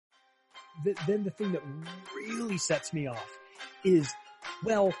then the thing that really sets me off is,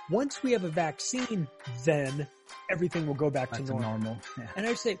 well, once we have a vaccine, then everything will go back to normal. Yeah. And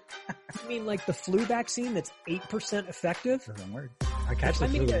I say, you mean like the flu vaccine that's 8% effective? Doesn't work.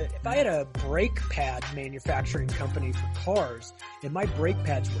 If I had a brake pad manufacturing company for cars and my brake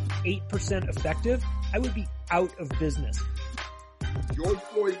pads were 8% effective, I would be out of business. George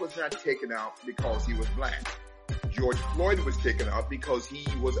Floyd was not taken out because he was black. George Floyd was taken out because he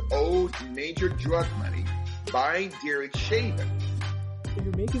was owed major drug money by Derek Chauvin. So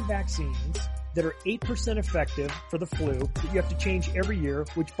you're making vaccines that are 8% effective for the flu that you have to change every year,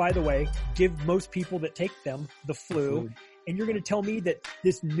 which, by the way, give most people that take them the flu. And you're going to tell me that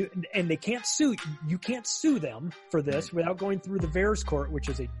this new, and they can't sue, you can't sue them for this without going through the VAERS court, which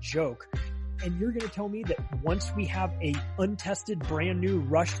is a joke. And you're going to tell me that once we have a untested brand new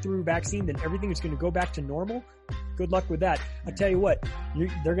rush through vaccine, then everything is going to go back to normal? Good luck with that. I'll tell you what,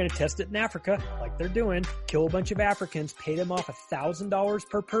 they're going to test it in Africa like they're doing, kill a bunch of Africans, pay them off $1,000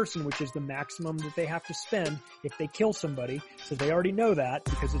 per person, which is the maximum that they have to spend if they kill somebody. So they already know that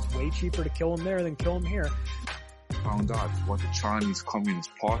because it's way cheaper to kill them there than kill them here. Found out what the Chinese Communist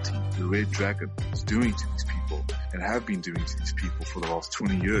Party, the Red Dragon, is doing to these people and have been doing to these people for the last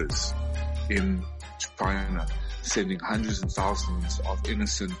 20 years in China, sending hundreds and thousands of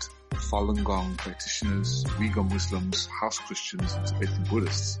innocent Falun Gong practitioners, Uyghur Muslims, house Christians, and Tibetan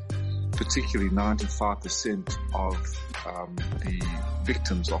Buddhists. Particularly 95% of the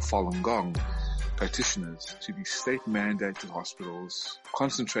victims of Falun Gong practitioners to these state-mandated hospitals,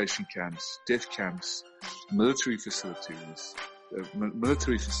 concentration camps, death camps, military facilities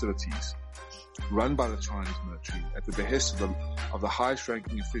run by the Chinese military at the behest of the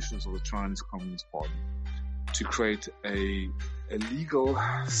highest-ranking officials of the Chinese Communist Party to create a legal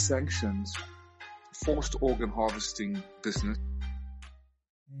sanctioned forced organ harvesting business.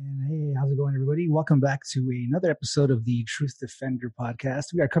 And hey, how's it going, everybody? Welcome back to another episode of the Truth Defender podcast.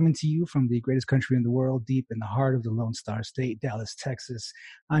 We are coming to you from the greatest country in the world, deep in the heart of the Lone Star State, Dallas, Texas.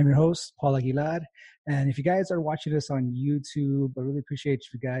 I'm your host, Paul Aguilar. And if you guys are watching us on YouTube, I really appreciate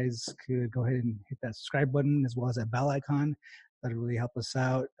if you guys could go ahead and hit that subscribe button as well as that bell icon. That'll really help us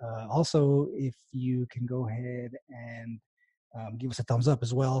out. Also, if you can go ahead and give us a thumbs up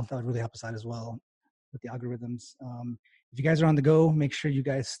as well, that would really help us out as well with the algorithms. If you guys are on the go, make sure you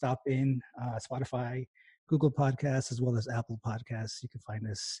guys stop in Spotify, Google Podcasts, as well as Apple Podcasts. You can find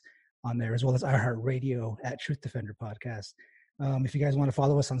us on there, as well as iHeartRadio at Truth Defender Podcast. If you guys want to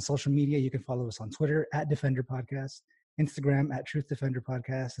follow us on social media, you can follow us on Twitter at Defender Podcast, Instagram at Truth Defender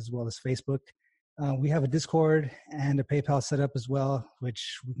Podcast, as well as Facebook. We have a Discord and a PayPal set up as well,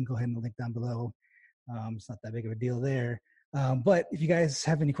 which we can go ahead and link down below. It's not that big of a deal there. But if you guys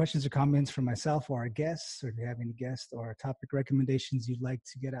have any questions or comments for myself or our guests, or if you have any guest or topic recommendations you'd like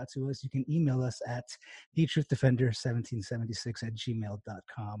to get out to us, you can email us at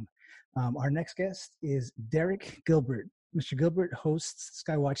thetruthDefender1776@gmail.com. Our next guest is Derek Gilbert. Mr. Gilbert hosts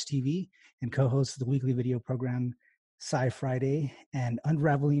Skywatch TV and co-hosts the weekly video program Sci Friday and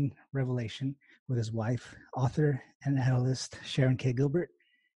Unraveling Revelation with his wife, author and analyst Sharon K. Gilbert.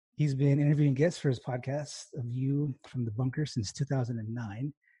 He's been interviewing guests for his podcast, A View from the Bunker, since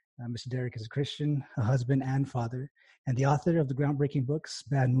 2009. Mr. Derek is a Christian, a husband and father, and the author of the groundbreaking books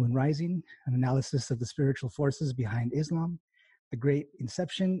Bad Moon Rising, an analysis of the spiritual forces behind Islam, The Great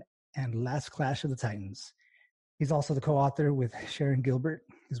Inception, and Last Clash of the Titans. He's also the co-author with Sharon Gilbert,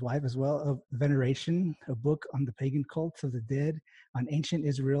 his wife as well, of Veneration, a book on the pagan cult of the dead on ancient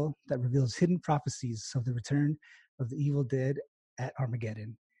Israel that reveals hidden prophecies of the return of the evil dead at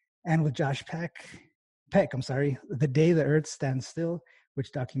Armageddon. And with Josh Peck, The Day the Earth Stands Still,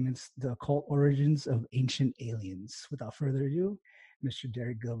 which documents the occult origins of ancient aliens. Without further ado, Mr.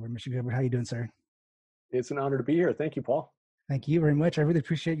 Derek Gilbert. Mr. Gilbert, how are you doing, sir? It's an honor to be here. Thank you, Paul. Thank you very much. I really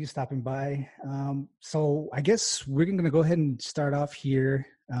appreciate you stopping by. So I guess we're going to go ahead and start off here.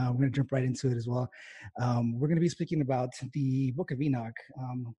 We're going to jump right into it as well. We're going to be speaking about the Book of Enoch.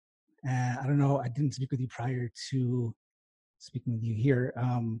 And I don't know, I didn't speak with you prior to speaking with you here.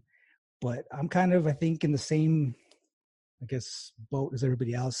 But I'm kind of, I think, in the same, I guess, boat as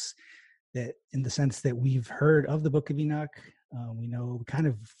everybody else, that in the sense that we've heard of the Book of Enoch. We kind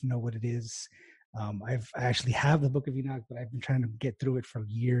of know what it is. I actually have the Book of Enoch, but I've been trying to get through it for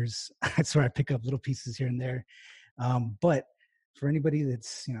years. That's where I pick up little pieces here and there. But for anybody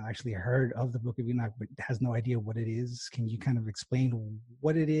that's, actually heard of the Book of Enoch, but has no idea what it is, can you kind of explain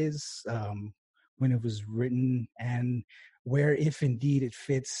what it is, when it was written, and where, if indeed it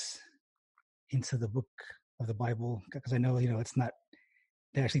fits into the book of the Bible? Because I know, it's not,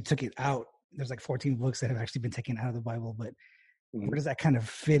 they actually took it out. There's like 14 books that have actually been taken out of the Bible, but Where does that kind of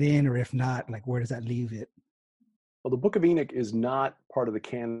fit in, or if not, like where does that leave it? Well, the Book of Enoch is not part of the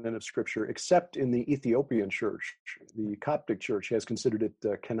canon of Scripture, except in the Ethiopian church. The Coptic church has considered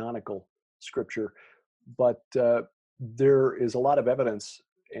it canonical Scripture, but there is a lot of evidence,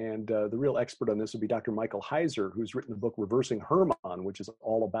 and the real expert on this would be Dr. Michael Heiser, who's written the book Reversing Hermon, which is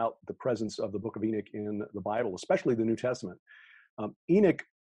all about the presence of the Book of Enoch in the Bible, especially the New Testament. Enoch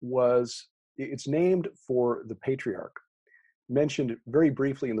it's named for the patriarch, mentioned very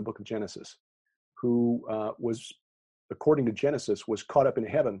briefly in the book of Genesis, who was, according to Genesis, was caught up in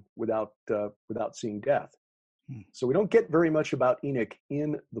heaven without seeing death. So we don't get very much about Enoch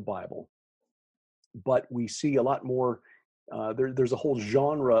in the Bible, but we see a lot more. There's a whole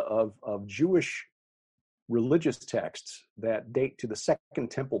genre of Jewish religious texts that date to the Second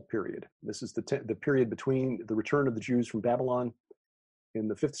Temple period. This is the period between the return of the Jews from Babylon in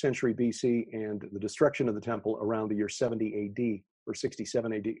the 5th century BC and the destruction of the temple around the year 70 AD or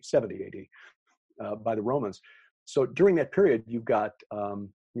 67 AD, 70 AD by the Romans. So during that period, you've got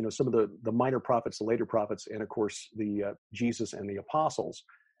some of the minor prophets, the later prophets, and of course the Jesus and the apostles,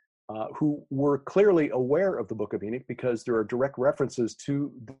 who were clearly aware of the Book of Enoch because there are direct references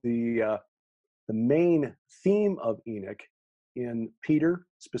to the main theme of Enoch in Peter,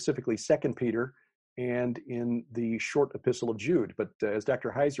 specifically 2 Peter, and in the short epistle of Jude. But as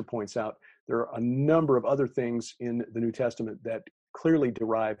Dr. Heiser points out, there are a number of other things in the New Testament that clearly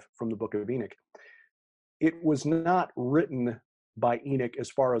derive from the Book of Enoch. It was not written by Enoch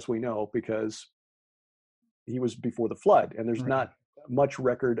as far as we know, because he was before the flood, and there's not much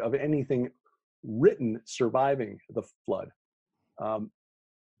record of anything written surviving the flood.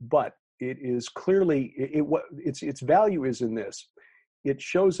 But it is clearly, its value is in this. It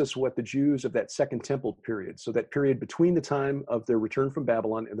shows us what the Jews of that Second Temple period, so that period between the time of their return from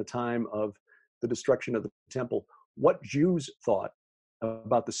Babylon and the time of the destruction of the temple, what Jews thought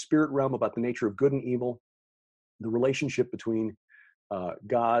about the spirit realm, about the nature of good and evil, the relationship between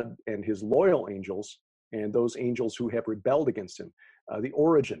God and his loyal angels and those angels who have rebelled against him. The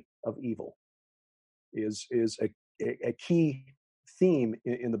origin of evil is a key theme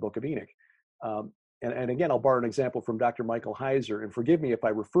in the Book of Enoch. And again, I'll borrow an example from Dr. Michael Heiser, and forgive me if I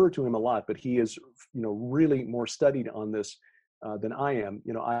refer to him a lot, but he is, really more studied on this than I am.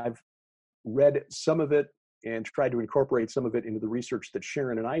 I've read some of it and tried to incorporate some of it into the research that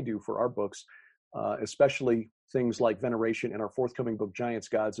Sharon and I do for our books, especially things like Veneration and our forthcoming book, Giants,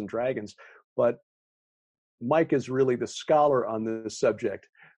 Gods, and Dragons. But Mike is really the scholar on this subject.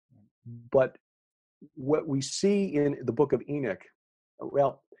 But what we see in the Book of Enoch,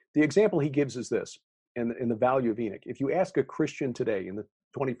 well, the example he gives is this, and the value of Enoch. If you ask a Christian today in the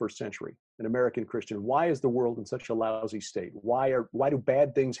 21st century, an American Christian, why is the world in such a lousy state? Why do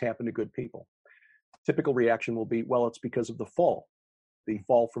bad things happen to good people? Typical reaction will be, well, it's because of the fall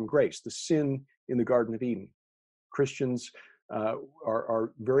from grace, the sin in the Garden of Eden. Christians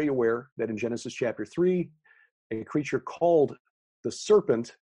are very aware that in Genesis chapter 3, a creature called the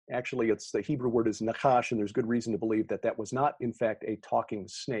serpent, actually it's the Hebrew word is nachash, and there's good reason to believe that was not in fact a talking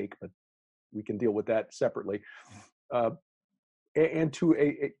snake, but we can deal with that separately. And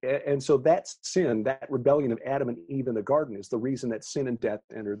so that sin, that rebellion of Adam and Eve in the garden, is the reason that sin and death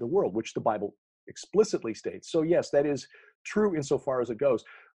entered the world, which the Bible explicitly states. So yes, that is true insofar as it goes.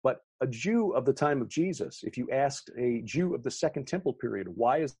 But a Jew of the time of Jesus, if you asked a Jew of the Second Temple period,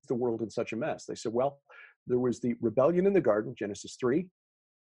 why is the world in such a mess? They said, well, there was the rebellion in the garden, Genesis 3.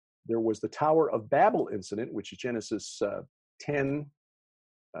 There was the Tower of Babel incident, which is Genesis 10.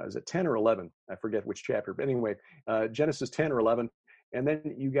 Is it 10 or 11? I forget which chapter. But anyway, Genesis 10 or 11. And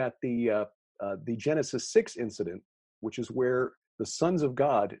then you got the Genesis 6 incident, which is where the sons of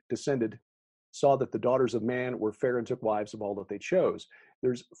God descended, saw that the daughters of man were fair and took wives of all that they chose.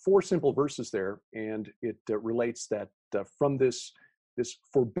 There's 4 simple verses there, and it relates that from this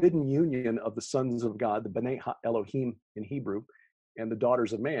forbidden union of the sons of God, the B'nai Elohim in Hebrew, and the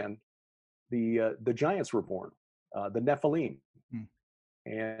daughters of man, the giants were born, the Nephilim.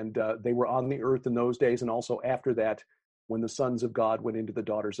 And they were on the earth in those days, and also after that, when the sons of God went into the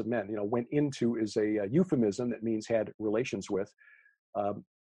daughters of men. Went into is a euphemism that means had relations with.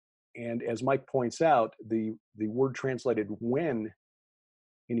 And as Mike points out, the word translated when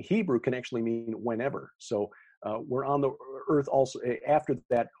in Hebrew can actually mean whenever. So we're on the earth also after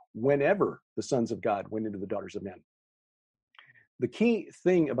that, whenever the sons of God went into the daughters of men. The key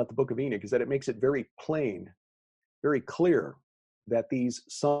thing about the Book of Enoch is that it makes it very plain, very clear, that these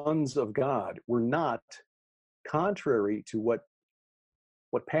sons of God were not, contrary to what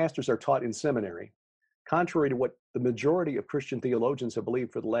pastors are taught in seminary, contrary to what the majority of Christian theologians have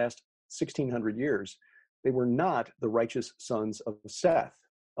believed for the last 1,600 years, they were not the righteous sons of Seth,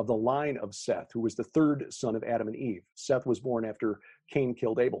 of the line of Seth, who was the third son of Adam and Eve. Seth was born after Cain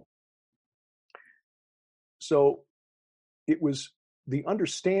killed Abel. So it was the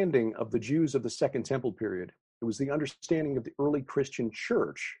understanding of the Jews of the Second Temple period, it was the understanding of the early Christian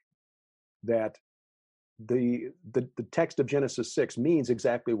church that the text of Genesis 6 means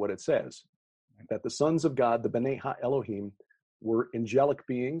exactly what it says, that the sons of God, the B'nai Ha-Elohim, were angelic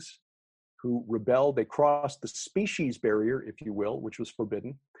beings who rebelled. They crossed the species barrier, if you will, which was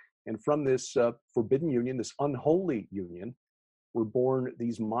forbidden. And from this forbidden union, this unholy union, were born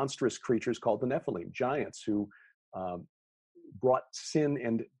these monstrous creatures called the Nephilim, giants who brought sin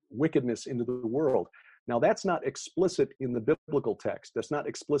and wickedness into the world. Now, that's not explicit in the biblical text. That's not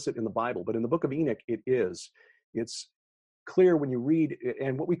explicit in the Bible, but in the book of Enoch, it is. It's clear when you read,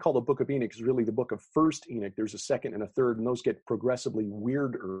 and what we call the book of Enoch is really the book of First Enoch. There's a second and a third, and those get progressively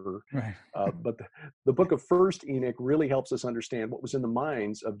weirder. Right. But the book of First Enoch really helps us understand what was in the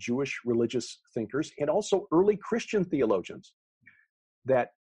minds of Jewish religious thinkers and also early Christian theologians,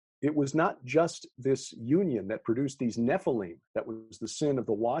 that it was not just this union that produced these Nephilim that was the sin of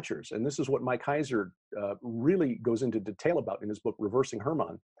the Watchers. And this is what Mike Heiser really goes into detail about in his book, Reversing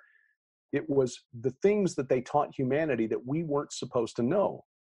Hermon. It was the things that they taught humanity that we weren't supposed to know.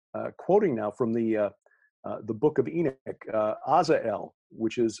 Quoting now from the book of Enoch, Azael,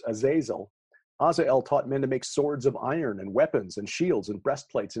 which is Azazel. Azael taught men to make swords of iron and weapons and shields and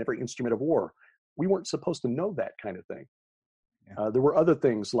breastplates and every instrument of war. We weren't supposed to know that kind of thing. There were other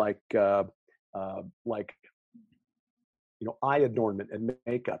things like eye adornment and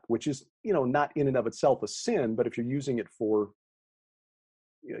makeup, which is, not in and of itself a sin, but if you're using it for,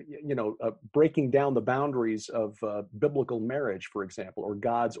 breaking down the boundaries of biblical marriage, for example, or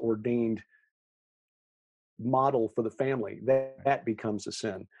God's ordained model for the family, that becomes a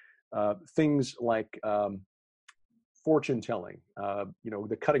sin. Things like fortune telling,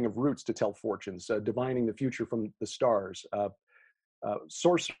 the cutting of roots to tell fortunes, divining the future from the stars,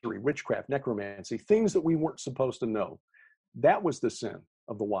 sorcery, witchcraft, necromancy, things that we weren't supposed to know. That was the sin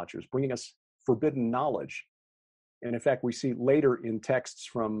of the Watchers, bringing us forbidden knowledge. And in fact, we see later in texts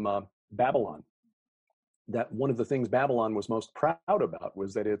from Babylon that one of the things Babylon was most proud about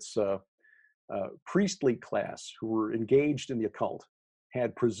was that its priestly class who were engaged in the occult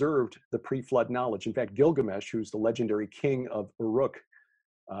had preserved the pre-flood knowledge. In fact, Gilgamesh, who's the legendary king of Uruk,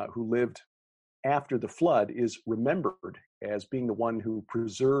 who lived after the flood, is remembered as being the one who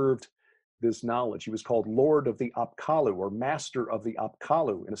preserved this knowledge. He was called Lord of the Apkallu, or Master of the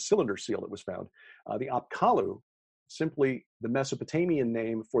Apkallu, in a cylinder seal that was found. The Apkallu, simply the Mesopotamian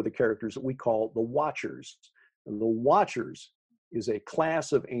name for the characters that we call the Watchers. And the Watchers is a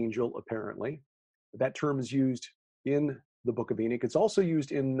class of angel, apparently. That term is used in the book of Enoch. It's also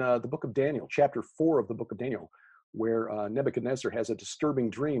used in the book of Daniel, chapter 4 of the book of Daniel, where Nebuchadnezzar has a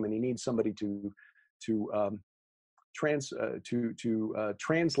disturbing dream and he needs somebody to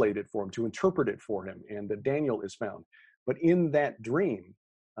translate it for him, to interpret it for him, and Daniel is found. But in that dream,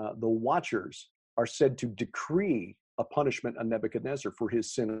 the Watchers are said to decree a punishment on Nebuchadnezzar for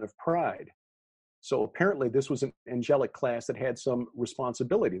his sin of pride. So apparently this was an angelic class that had some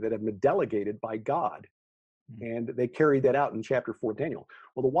responsibility that had been delegated by God. And they carried that out in chapter 4 of Daniel.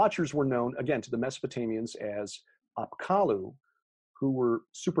 Well, the Watchers were known, again, to the Mesopotamians as Apkallu, who were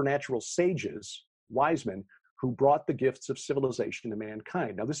supernatural sages, wise men, who brought the gifts of civilization to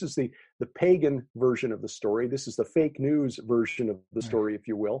mankind. Now, this is the pagan version of the story. This is the fake news version of the story, if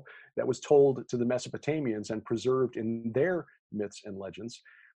you will, that was told to the Mesopotamians and preserved in their myths and legends.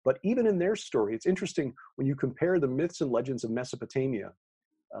 But even in their story, it's interesting when you compare the myths and legends of Mesopotamia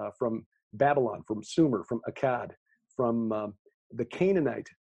from Babylon, from Sumer, from Akkad, from the Canaanite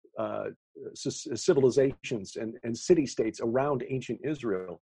civilizations and city-states around ancient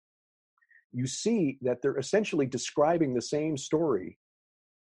Israel, you see that they're essentially describing the same story,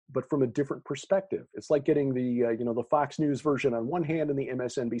 but from a different perspective. It's like getting the Fox News version on one hand and the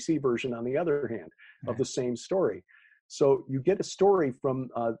MSNBC version on the other hand of the same story. So you get a story from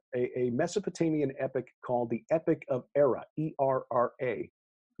a Mesopotamian epic called the Epic of Erra, E-R-R-A,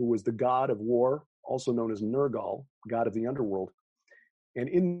 who was the god of war, also known as Nergal, god of the underworld. And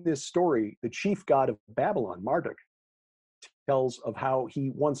in this story, the chief god of Babylon, Marduk, tells of how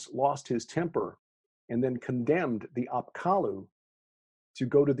he once lost his temper and then condemned the Apkallu to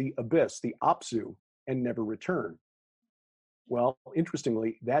go to the abyss, the Apsu, and never return. Well,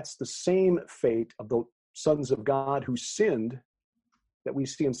 interestingly, that's the same fate of the sons of God who sinned that we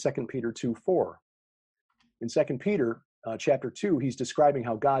see in 2 Peter 2:4. In 2 Peter chapter 2, he's describing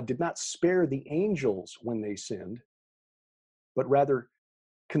how God did not spare the angels when they sinned, but rather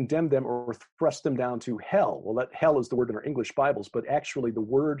condemned them or thrust them down to hell. Well, that hell is the word in our English Bibles, but actually the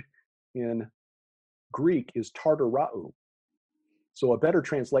word in Greek is Tartarau. So a better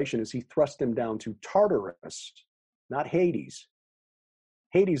translation is he thrust them down to Tartarus, not Hades.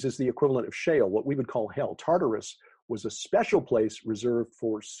 Hades is the equivalent of Sheol, what we would call hell. Tartarus was a special place reserved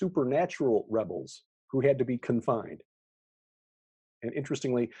for supernatural rebels who had to be confined. And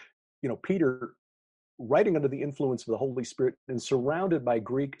interestingly, Peter, writing under the influence of the Holy Spirit and surrounded by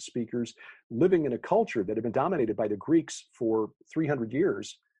Greek speakers, living in a culture that had been dominated by the Greeks for 300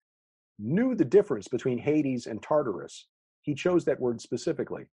 years, knew the difference between Hades and Tartarus. He chose that word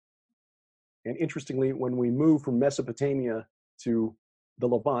specifically. And interestingly, when we move from Mesopotamia to the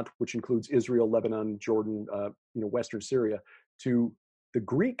Levant, which includes Israel, Lebanon, Jordan, Western Syria, to the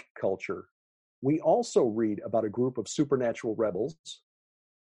Greek culture, we also read about a group of supernatural rebels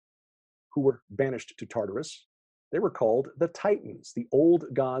who were banished to Tartarus. They were called the Titans, the old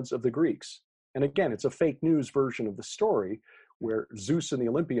gods of the Greeks. And again, it's a fake news version of the story where Zeus and the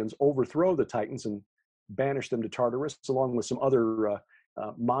Olympians overthrow the Titans and banish them to Tartarus, along with some other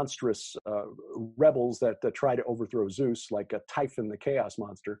monstrous rebels that try to overthrow Zeus, like Typhon, the chaos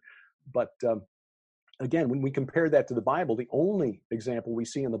monster. But again, when we compare that to the Bible, the only example we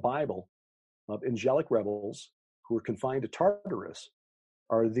see in the Bible of angelic rebels who are confined to Tartarus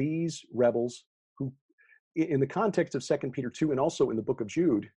are these rebels who, in the context of 2 Peter 2 and also in the book of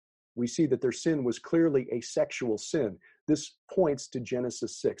Jude, we see that their sin was clearly a sexual sin. This points to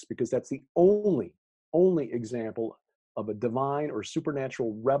Genesis 6 because that's the only example of a divine or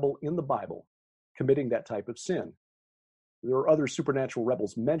supernatural rebel in the Bible committing that type of sin. There are other supernatural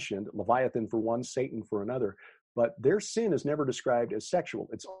rebels mentioned, Leviathan for one, Satan for another, but their sin is never described as sexual.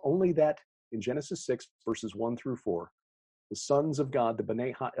 It's only that in Genesis 6, verses 1 through 4, the sons of God, the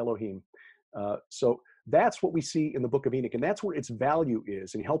B'nai Ha-Elohim. So that's what we see in the book of Enoch, and that's where its value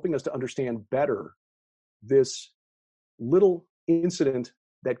is in helping us to understand better this little incident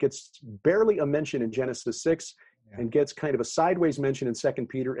that gets barely a mention in Genesis 6 and gets kind of a sideways mention in 2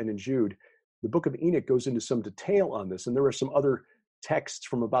 Peter and in Jude. The book of Enoch goes into some detail on this, and there are some other texts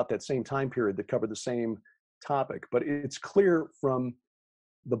from about that same time period that cover the same topic. But it's clear from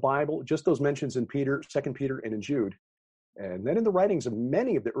the Bible, just those mentions in Peter, 2 Peter, and in Jude, and then in the writings of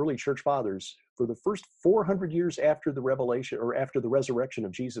many of the early church fathers, for the first 400 years after the revelation or after the resurrection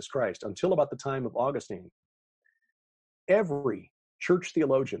of Jesus Christ, until about the time of Augustine, every church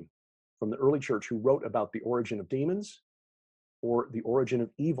theologian from the early church who wrote about the origin of demons or the origin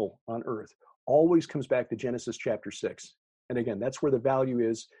of evil on earth always comes back to Genesis chapter 6. And again, that's where the value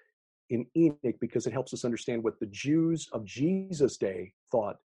is in Enoch, because it helps us understand what the Jews of Jesus' day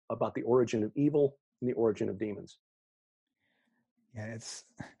thought about the origin of evil and the origin of demons. Yeah, it's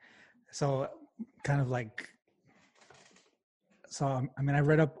so kind of like, so I mean, I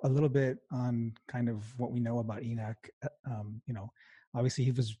read up a little bit on kind of what we know about Enoch. Obviously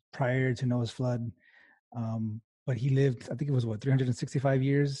he was prior to Noah's flood, but he lived, I think it was 365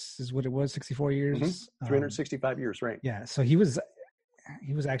 years is what it was, 64 years. Mm-hmm. 365 years, right? Yeah, so he was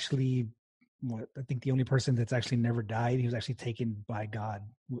actually, I think the only person that's actually never died. He was actually taken by God.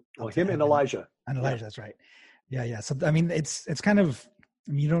 Well, him and Elijah. And Elijah, that's right. Yeah. So, I mean, it's kind of,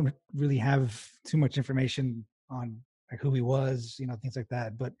 you don't really have too much information on like who he was, things like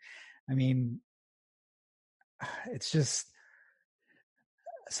that. But I mean, it's just,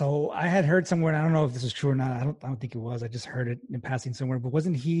 so I had heard somewhere, and I don't know if this is true or not. I don't think it was. I just heard it in passing somewhere. But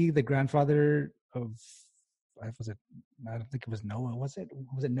wasn't he the grandfather of, I don't think it was Noah. Was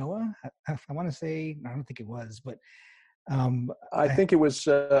it Noah? I want to say, I don't think it was, but I think it was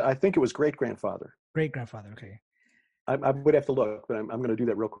great grandfather. Great grandfather. Okay. I would have to look, but I'm going to do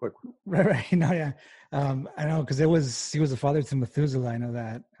that real quick. Right. No, yeah. I know, because he was the father to Methuselah. I know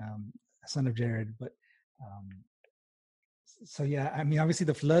that, son of Jared. But so yeah, I mean, obviously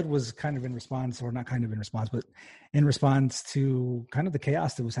the flood was kind of in response, or not kind of in response, but in response to kind of the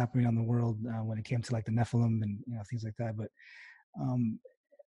chaos that was happening on the world when it came to like the Nephilim and things like that. But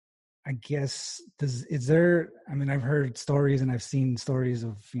I guess I've heard stories and I've seen stories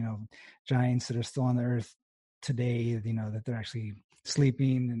of giants that are still on the earth today, that they're actually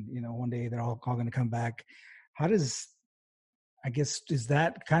sleeping, and one day they're all going to come back. Is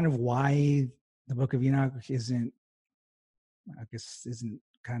that kind of why the book of Enoch isn't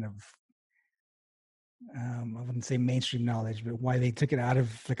kind of I wouldn't say mainstream knowledge, but why they took it out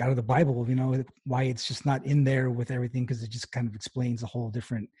of the Bible, why it's just not in there with everything, because it just kind of explains a whole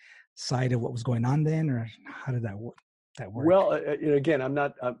different side of what was going on then, or how did that work? Well, again, I'm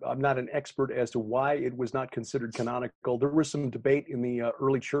not an expert as to why it was not considered canonical. There was some debate in the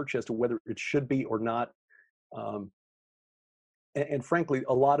early church as to whether it should be or not. And frankly,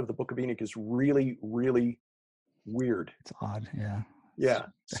 a lot of the Book of Enoch is really, really weird. It's odd, yeah. Yeah.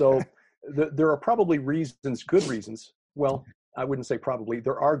 So there are probably reasons, good reasons. Well, I wouldn't say probably.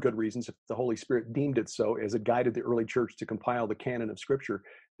 There are good reasons, if the Holy Spirit deemed it so, as it guided the early church to compile the canon of Scripture,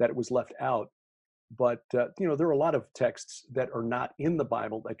 that it was left out. But, there are a lot of texts that are not in the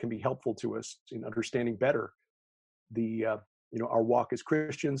Bible that can be helpful to us in understanding better our walk as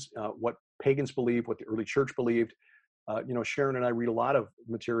Christians, what pagans believe, what the early church believed. Sharon and I read a lot of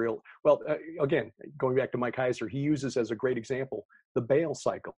material. Well, again, going back to Mike Heiser, he uses as a great example the Baal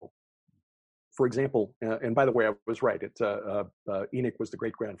cycle. For example, and by the way, I was right. Enoch was the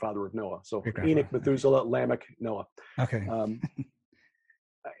great-grandfather of Noah. So Enoch, Methuselah, Lamech, Noah. Okay.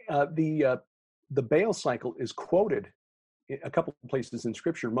 The Baal cycle is quoted in a couple of places in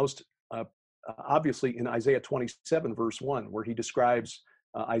Scripture, most obviously in Isaiah 27, verse 1, where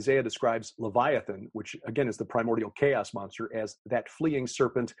Isaiah describes Leviathan, which again is the primordial chaos monster, as that fleeing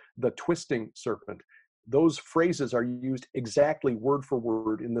serpent, the twisting serpent. Those phrases are used exactly word for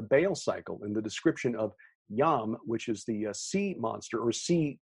word in the Baal cycle in the description of Yam, which is the sea monster, or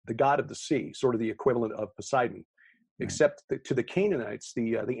sea, the god of the sea, sort of the equivalent of Poseidon. Right. Except that to the Canaanites,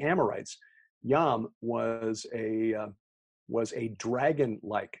 the Amorites, Yam was a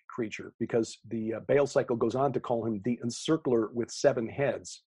dragon-like creature, because the Baal cycle goes on to call him the encircler with 7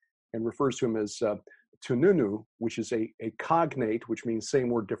 heads, and refers to him as Tununu, which is a cognate, which means same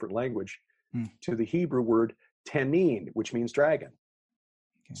word, different language, to the Hebrew word Tenin, which means dragon.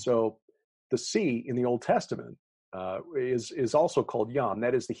 Okay. So the sea in the Old Testament is also called Yam.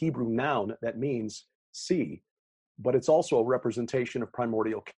 That is the Hebrew noun that means sea, but it's also a representation of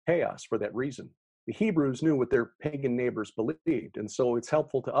primordial chaos for that reason. The Hebrews knew what their pagan neighbors believed, and so it's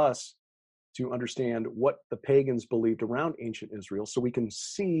helpful to us to understand what the pagans believed around ancient Israel, so we can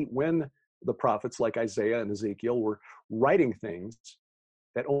see when the prophets like Isaiah and Ezekiel were writing things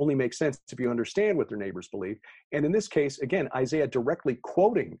that only make sense if you understand what their neighbors believe. And in this case, again, Isaiah directly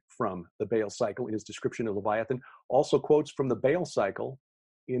quoting from the Baal cycle in his description of Leviathan, also quotes from the Baal cycle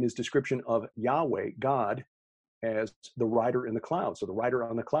in his description of Yahweh, God, as the rider in the clouds, or the rider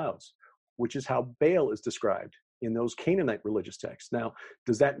on the clouds, which is how Baal is described in those Canaanite religious texts. Now,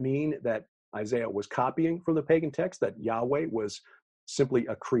 does that mean that Isaiah was copying from the pagan text, that Yahweh was simply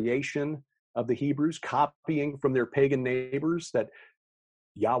a creation of the Hebrews, copying from their pagan neighbors, that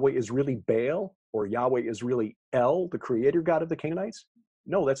Yahweh is really Baal, or Yahweh is really El, the creator God of the Canaanites?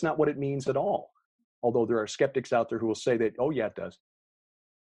 No, that's not what it means at all. Although there are skeptics out there who will say that, oh yeah, it does.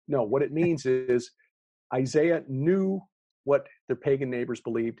 No, what it means is Isaiah knew what their pagan neighbors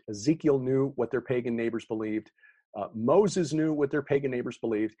believed. Ezekiel knew what their pagan neighbors believed. Moses knew what their pagan neighbors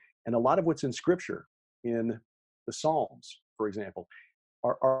believed. And a lot of what's in Scripture, in the Psalms, for example,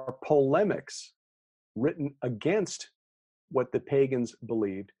 are polemics written against what the pagans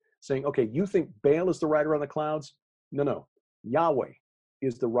believed, saying, okay, you think Baal is the rider on the clouds? No. Yahweh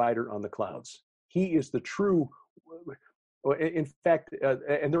is the rider on the clouds. He is the true. In fact,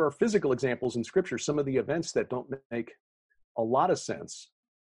 and there are physical examples in Scripture, some of the events that don't make a lot of sense.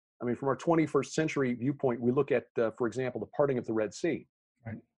 I mean, from our 21st century viewpoint, we look at, for example, the parting of the Red Sea,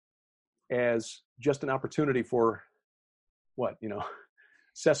 right, as just an opportunity for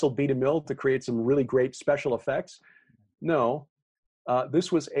Cecil B. DeMille to create some really great special effects. No,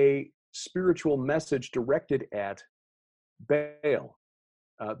 this was a spiritual message directed at Baal.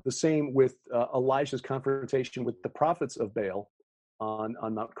 The same with Elijah's confrontation with the prophets of Baal on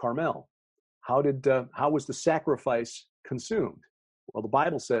Mount Carmel. How was the sacrifice consumed? Well, the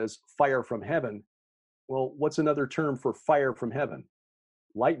Bible says fire from heaven. Well, what's another term for fire from heaven?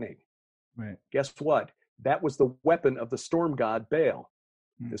 Lightning. Right. Guess what? That was the weapon of the storm god Baal.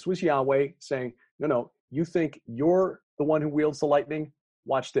 This was Yahweh saying, no, you think you're the one who wields the lightning?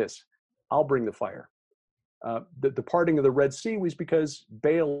 Watch this. I'll bring the fire. The parting of the Red Sea was because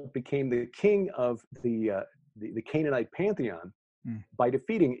Baal became the king of the Canaanite pantheon by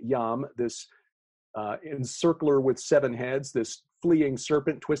defeating Yam, this encircler with 7 heads, this fleeing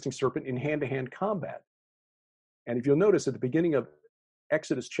serpent, twisting serpent, in hand-to-hand combat. And if you'll notice at the beginning of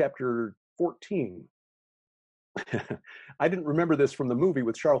Exodus chapter 14, I didn't remember this from the movie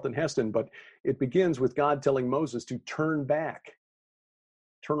with Charlton Heston, but it begins with God telling Moses to turn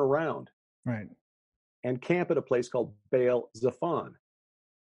around, right, and camp at a place called Baal Zephon.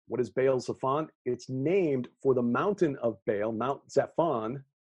 What is Baal Zephon? It's named for the mountain of Baal, Mount Zephon,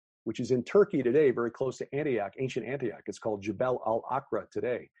 which is in Turkey today, very close to Antioch, ancient Antioch. It's called Jebel al-Aqra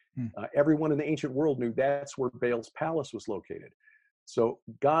today. Everyone in the ancient world knew that's where Baal's palace was located. So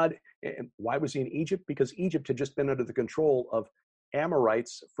God, and why was he in Egypt? Because Egypt had just been under the control of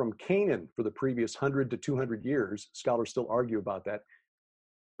Amorites from Canaan for the previous 100 to 200 years. Scholars still argue about that.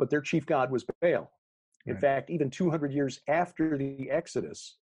 But their chief god was Baal. In fact, even 200 years after the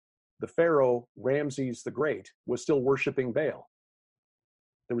Exodus, the Pharaoh Ramses the Great was still worshiping Baal.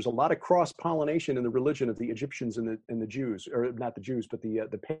 There was a lot of cross-pollination in the religion of the Egyptians and the Jews, or not the Jews, but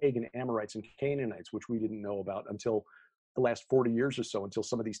the pagan Amorites and Canaanites, which we didn't know about until the last 40 years or so, until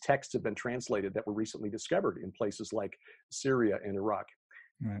some of these texts have been translated that were recently discovered in places like Syria and Iraq.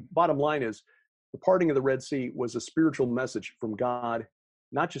 Right. Bottom line is, the parting of the Red Sea was a spiritual message from God,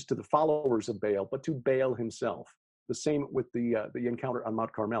 not just to the followers of Baal, but to Baal himself. The same with the encounter on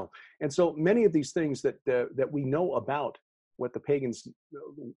Mount Carmel. And so many of these things that we know about what the pagans,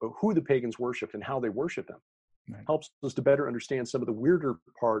 who the pagans worshipped and how they worship them, helps us to better understand some of the weirder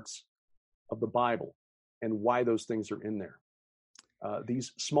parts of the Bible and why those things are in there.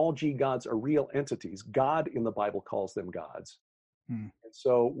 These small g gods are real entities. God in the Bible calls them gods. And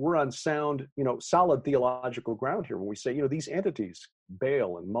so we're on sound, solid theological ground here when we say, these entities,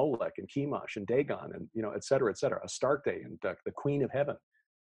 Baal and Molech and Chemosh and Dagon and, et cetera, Astarte and the Queen of Heaven.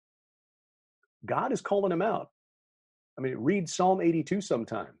 God is calling them out. I mean, read Psalm 82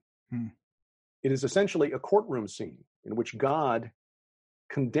 sometime. It is essentially a courtroom scene in which God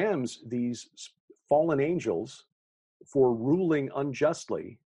condemns these fallen angels for ruling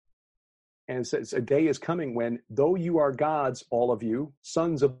unjustly, and says, a day is coming when, though you are gods, all of you,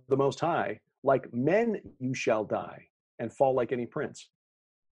 sons of the Most High, like men you shall die and fall like any prince.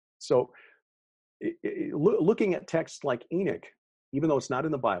 So looking at texts like Enoch, even though it's not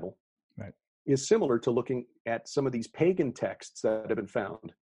in the Bible, is similar to looking at some of these pagan texts that have been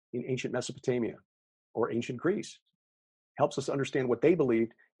found in ancient Mesopotamia or ancient Greece. Helps us understand what they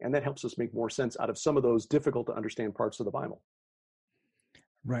believed, and that helps us make more sense out of some of those difficult to understand parts of the Bible.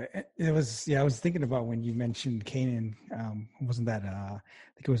 Right. It was, I was thinking about when you mentioned Canaan, wasn't that, I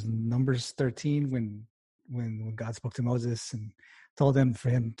think it was Numbers 13 when God spoke to Moses and told him for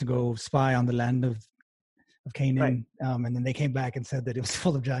him to go spy on the land of Canaan. Right. And then they came back and said that it was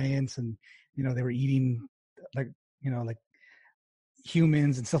full of giants and, they were eating like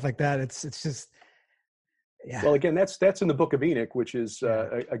humans and stuff like that. It's just, yeah. Well, again, that's in the Book of Enoch, which is,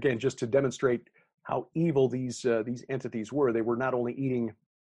 again, just to demonstrate how evil these entities were. They were not only eating,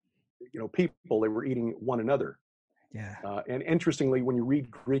 people, they were eating one another. Yeah. And interestingly, when you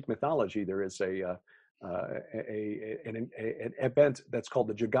read Greek mythology, there is an event that's called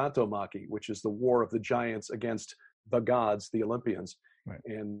the Gigantomachy, which is the war of the giants against the gods, the Olympians. Right.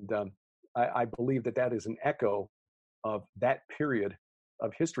 And I believe that is an echo of that period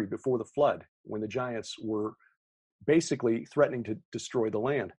of history before the flood, when the giants were basically threatening to destroy the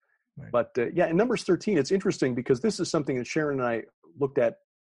land. Right. But in Numbers 13, it's interesting because this is something that Sharon and I looked at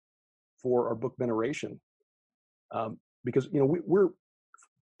for our book Veneration, because we're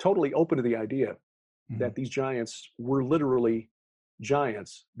totally open to the idea that these giants were literally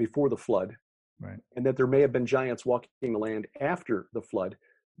giants before the flood, right, and that there may have been giants walking the land after the flood.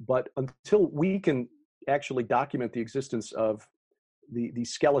 But until we can actually document the existence of the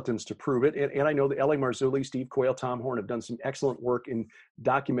skeletons to prove it, and I know that L.A. Marzulli, Steve Quayle, Tom Horn have done some excellent work in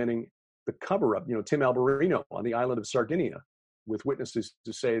documenting the cover-up. Tim Alberino on the island of Sardinia, with witnesses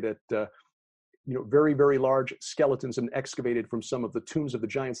to say that very, very large skeletons have been excavated from some of the tombs of the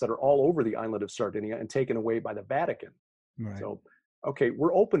giants that are all over the island of Sardinia and taken away by the Vatican. Right. So, okay,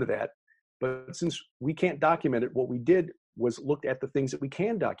 we're open to that, but since we can't document it, what we did was looked at the things that we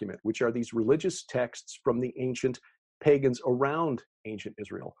can document, which are these religious texts from the ancient pagans around ancient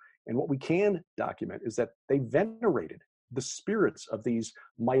Israel. And what we can document is that they venerated the spirits of these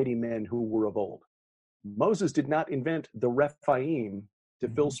mighty men who were of old. Moses did not invent the Rephaim to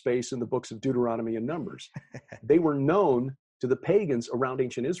fill space in the books of Deuteronomy and Numbers. They were known to the pagans around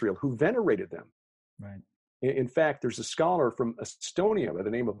ancient Israel who venerated them. Right. In fact, there's a scholar from Estonia by the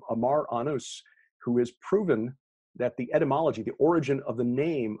name of Amar Anus who has proven that the etymology, the origin of the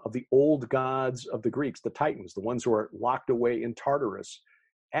name of the old gods of the Greeks, the Titans, the ones who are locked away in Tartarus,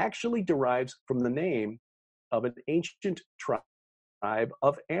 actually derives from the name of an ancient tribe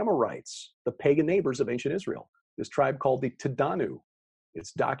of Amorites, the pagan neighbors of ancient Israel. This tribe called the Tadanu.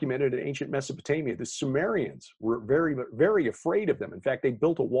 It's documented in ancient Mesopotamia. The Sumerians were very, very afraid of them. In fact, they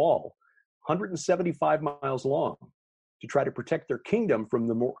built a wall 175 miles long to try to protect their kingdom from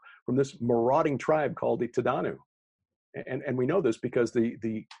this marauding tribe called the Tadanu. And we know this because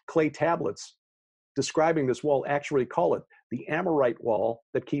the clay tablets describing this wall actually call it the Amorite wall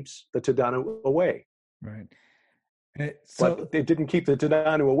that keeps the Tadanu away. Right. But they didn't keep the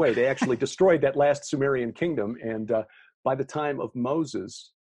Tadanu away. They actually destroyed that last Sumerian kingdom. And by the time of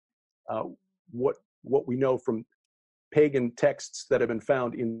Moses, what we know from pagan texts that have been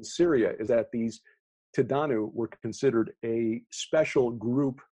found in Syria is that these Tadanu were considered a special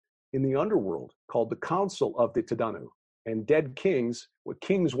group in the underworld called the Council of the Tadanu. And dead kings,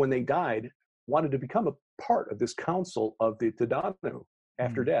 when they died, wanted to become a part of this Council of the Tadanu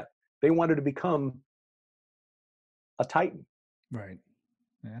after death. They wanted to become a Titan. Right.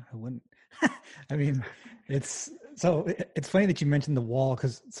 Yeah, I wouldn't. I mean, it's funny that you mentioned the wall,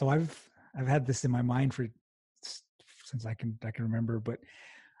 because I've had this in my mind since I can remember. But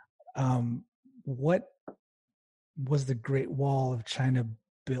what was the Great Wall of China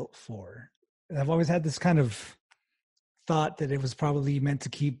built for? I've always had this kind of thought that it was probably meant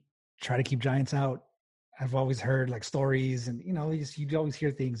to try to keep giants out. I've always heard like stories, and you always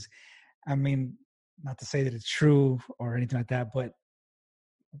hear things. I mean, not to say that it's true or anything like that, but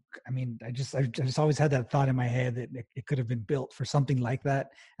I mean, I just always had that thought in my head that it could have been built for something like that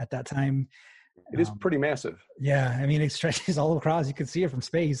at that time. It is pretty massive. Yeah, I mean, it stretches all across. You can see it from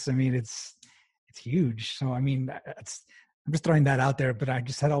space. I mean, it's huge. So, I mean, I'm just throwing that out there. But I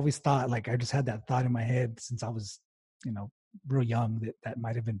just had always thought, like, I just had that thought in my head since I was, real young, that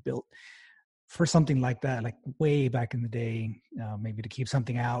might have been built for something like that, like way back in the day, maybe to keep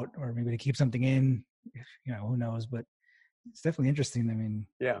something out or maybe to keep something in. Who knows? But it's definitely interesting. I mean,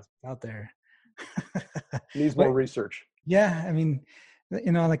 yeah, it's out there. Needs more research. Yeah, I mean,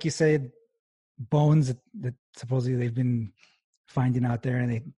 like you said, bones that supposedly they've been finding out there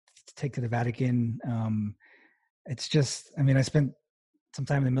and they take to the Vatican. It's just, I mean, I spent some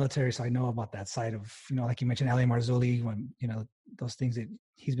time in the military, so I know about that side of, like you mentioned, L.A. Marzulli, when, those things that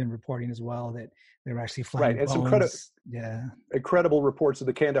he's been reporting as well, that they were actually flying bones. It's incredible reports of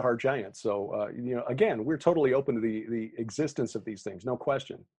the Kandahar giants. So, again, we're totally open to the existence of these things, no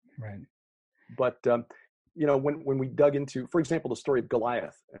question. Right. But, when we dug into, for example, the story of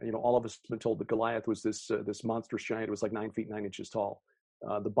Goliath, all of us have been told that Goliath was this monstrous giant. It was like 9 feet 9 inches tall.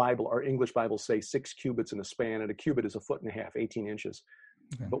 The Bible, our English Bibles say 6 cubits in a span, and a cubit is 1.5 feet, 18 inches.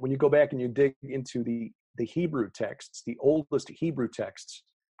 Okay. But when you go back and you dig into the Hebrew texts, the oldest Hebrew texts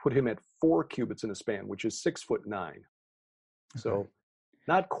put him at 4 cubits in a span, which is 6'9". Okay. So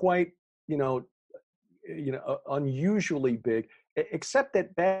not quite, unusually big, except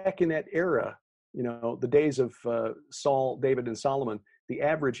that back in that era, the days of Saul, David, and Solomon, the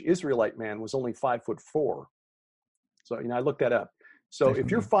average Israelite man was only 5'4". So, I looked that up. So definitely.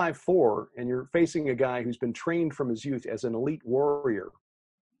 If you're 5'4" and you're facing a guy who's been trained from his youth as an elite warrior,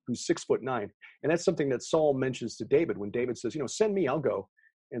 who's 6'9", and that's something that Saul mentions to David when David says, send me, I'll go.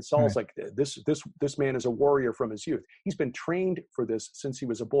 And Saul's like, this man is a warrior from his youth. He's been trained for this since he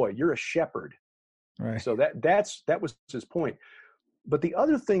was a boy. You're a shepherd. Right. So that was his point. But the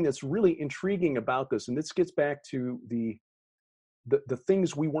other thing that's really intriguing about this, and this gets back to the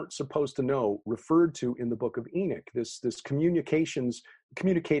things we weren't supposed to know referred to in the book of Enoch, this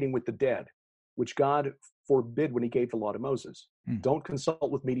communicating with the dead, which God forbid when he gave the law to Moses. Don't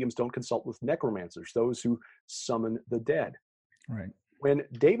consult with mediums, don't consult with necromancers, those who summon the dead. Right. When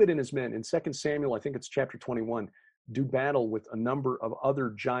David and his men in 2 Samuel, I think it's chapter 21, do battle with a number of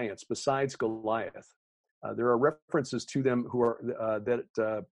other giants besides Goliath, there are references to them who are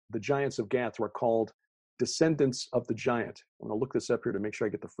the giants of Gath who are called descendants of the giant. I'm going to look this up here to make sure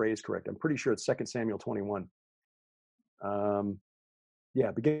I get the phrase correct. I'm pretty sure it's 2 Samuel 21.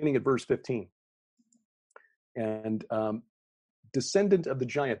 Beginning at verse 15. And descendant of the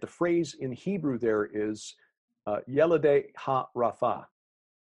giant, the phrase in Hebrew there is Yeladei ha-Rapha.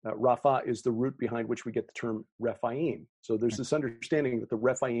 Rapha is the root behind which we get the term Rephaim. So there's this understanding that the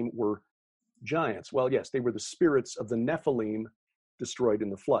Rephaim were giants. Well, yes, they were the spirits of the Nephilim destroyed in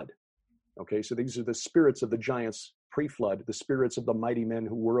the flood. Okay, so these are the spirits of the giants pre-flood, the spirits of the mighty men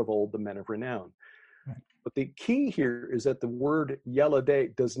who were of old, the men of renown. Right. But the key here is that the word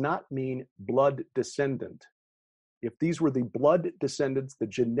Yeladei does not mean blood descendant. If these were the blood descendants, the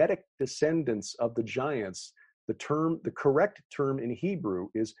genetic descendants of the giants, the correct term in Hebrew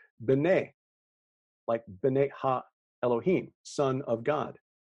is B'nai, like B'nai ha-Elohim, son of God.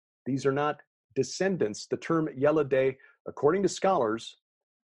 These are not descendants. The term Yeladei, according to scholars,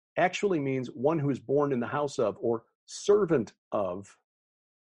 actually means one who is born in the house of or servant of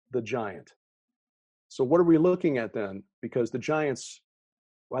the giant. So what are we looking at then? Because the giants,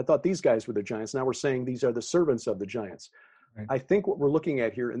 I thought these guys were the giants. Now we're saying these are the servants of the giants. Right. I think what we're looking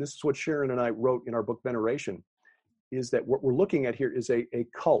at here, and this is what Sharon and I wrote in our book Veneration, is that what we're looking at here is a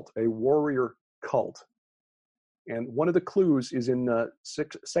cult, a warrior cult. And one of the clues is in 2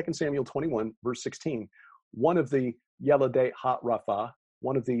 Samuel 21, verse 16. One of the Yeladei ha-Rapha,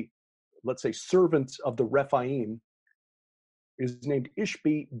 one of the, let's say, servants of the Rephaim, is named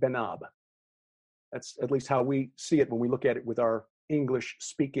Ishbi Benab. That's at least how we see it when we look at it with our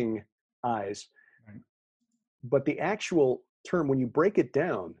English-speaking eyes. Right. But the actual term, when you break it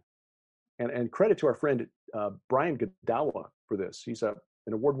down, and credit to our friend Brian Godawa for this. He's an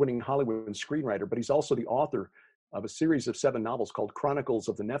award-winning Hollywood screenwriter, but he's also the author of a series of 7 novels called Chronicles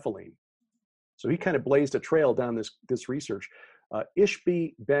of the Nephilim. So he kind of blazed a trail down this research.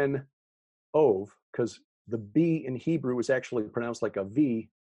 Ishbi ben Ov, because the B in Hebrew is actually pronounced like a V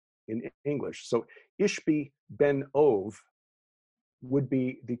in English. So Ishbi ben Ov would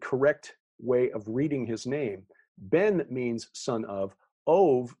be the correct way of reading his name. Ben means son of,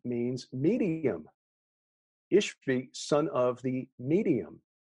 Ov means medium. Ishbi, son of the medium.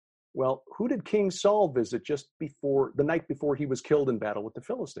 Well, who did King Saul visit just before, the night before he was killed in battle with the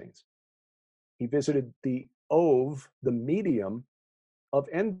Philistines? He visited the Ov, the medium of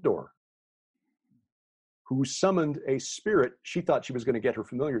Endor, who summoned a spirit. She thought she was going to get her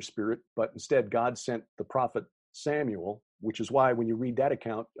familiar spirit, but instead God sent the prophet Samuel, which is why when you read that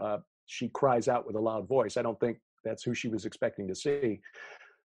account, she cries out with a loud voice. I don't think that's who she was expecting to see.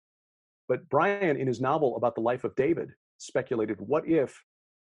 But Brian, in his novel about the life of David, speculated, what if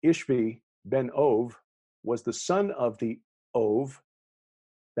Ishbi ben Ov was the son of the Ov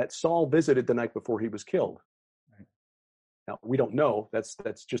that Saul visited the night before he was killed? Right. Now, we don't know. That's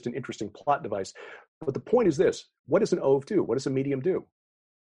just an interesting plot device. But the point is this. What does an Ov do? What does a medium do?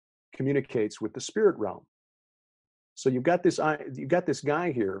 Communicates with the spirit realm. So you've got this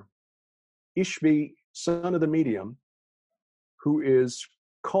guy here, Ishbi, son of the medium, who is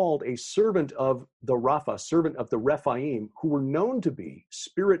called a servant of the Rapha, servant of the Rephaim, who were known to be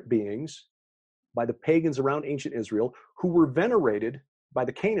spirit beings by the pagans around ancient Israel, who were venerated by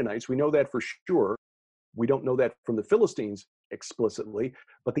the Canaanites. We know that for sure. We don't know that from the Philistines explicitly,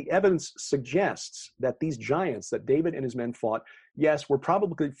 but the evidence suggests that these giants that David and his men fought, yes, were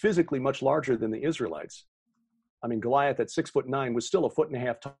probably physically much larger than the Israelites. I mean, Goliath at 6'9" was still 1.5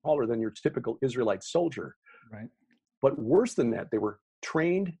 feet taller than your typical Israelite soldier. Right. But worse than that, they were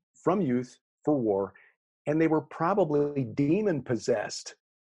trained from youth for war, and they were probably demon possessed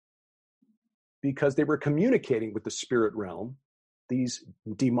because they were communicating with the spirit realm, these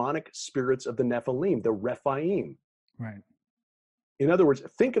demonic spirits of the Nephilim, the Rephaim. Right. In other words,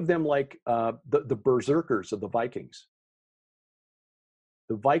 think of them like the berserkers of the Vikings.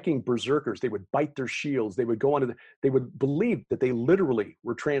 The Viking berserkers, they would bite their shields. They would go on they would believe that they literally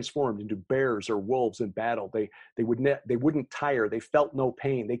were transformed into bears or wolves in battle. They wouldn't tire. They felt no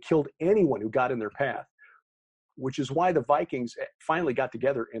pain. They killed anyone who got in their path, which is why the Vikings finally got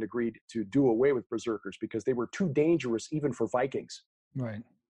together and agreed to do away with berserkers, because they were too dangerous even for Vikings. Right.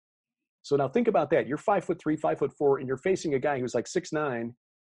 So now think about that. You're 5'3", 5'4", and you're facing a guy who's like 6'9"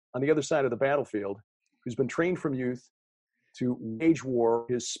 on the other side of the battlefield, who's been trained from youth to wage war.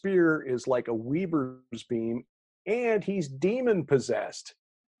 His spear is like a weaver's beam, and he's demon possessed.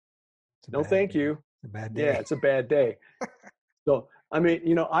 No, thank you. It's a bad day. Yeah, it's a bad day. So, I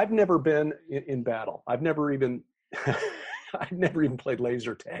mean, I've never been in battle. I've never even played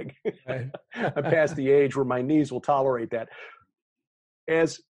laser tag. Right. I'm past the age where my knees will tolerate that.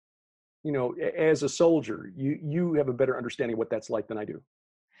 As a soldier, you have a better understanding of what that's like than I do.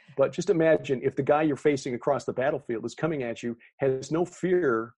 But just imagine if the guy you're facing across the battlefield is coming at you, has no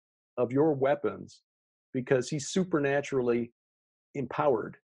fear of your weapons because he's supernaturally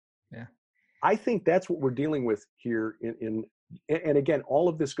empowered. Yeah. I think that's what we're dealing with here and again, all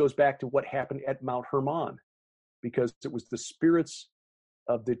of this goes back to what happened at Mount Hermon, because it was the spirits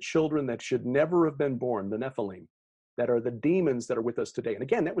of the children that should never have been born, the Nephilim, that are the demons that are with us today. And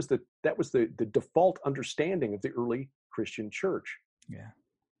again, that was the default understanding of the early Christian church. Yeah.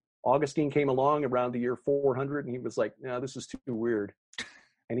 Augustine came along around the year 400, and he was like, no, this is too weird.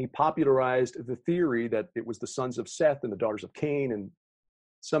 And he popularized the theory that it was the sons of Seth and the daughters of Cain, and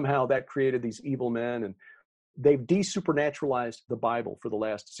somehow that created these evil men. And they've desupernaturalized the Bible for the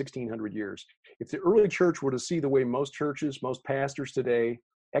last 1,600 years. If the early church were to see the way most churches, most pastors today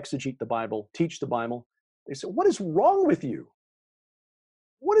exegete the Bible, teach the Bible, they say, what is wrong with you?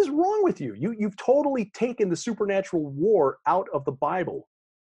 What is wrong with you? You've totally taken the supernatural war out of the Bible.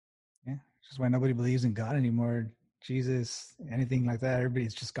 Yeah, which is why nobody believes in God anymore. Jesus, anything like that,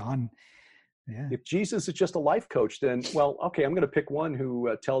 everybody's just gone. Yeah. If Jesus is just a life coach, then, well, okay, I'm going to pick one who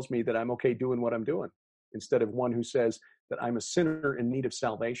tells me that I'm okay doing what I'm doing, instead of one who says that I'm a sinner in need of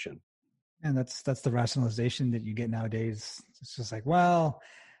salvation. And that's the rationalization that you get nowadays. It's just like, well,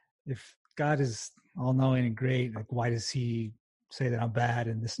 if God is all-knowing and great, like, why does he say that I'm bad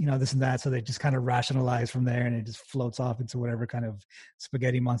and this and that? So they just kind of rationalize from there, and it just floats off into whatever kind of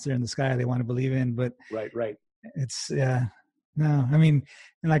spaghetti monster in the sky they want to believe in. But right. It's no, I mean,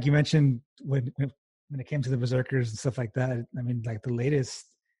 and like you mentioned, when when it came to the berserkers and stuff like that, I mean, like the latest,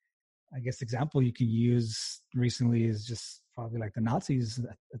 I guess, example you can use recently is just probably like the Nazis.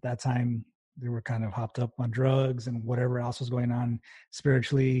 At that time, they were kind of hopped up on drugs and whatever else was going on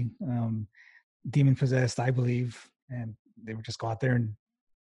spiritually, demon possessed, I believe, and they would just go out there and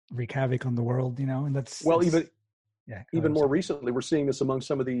wreak havoc on the world, and that's even more recently, we're seeing this among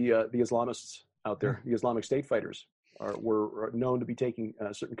some of the Islamists out there. The Islamic State fighters were known to be taking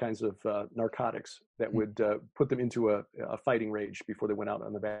certain kinds of narcotics that would put them into a fighting rage before they went out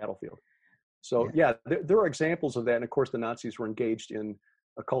on the battlefield. So there are examples of that. And of course, the Nazis were engaged in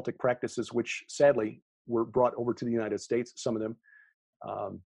occultic practices, which sadly were brought over to the United States. Some of them,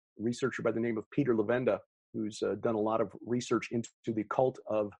 a researcher by the name of Peter Levenda, who's done a lot of research into the cult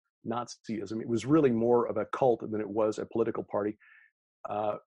of Nazism. It was really more of a cult than it was a political party.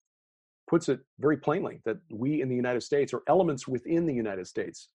 Puts it very plainly that we in the United States, or elements within the United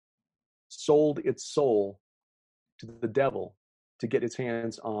States, sold its soul to the devil to get its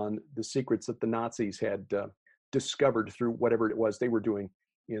hands on the secrets that the Nazis had discovered through whatever it was they were doing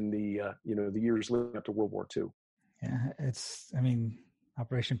in the the years leading up to World War II. Yeah,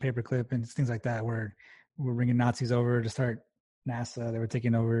 Operation Paperclip and things like that, where we're bringing Nazis over to start NASA. They were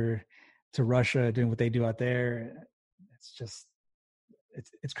taking over to Russia, doing what they do out there. It's just,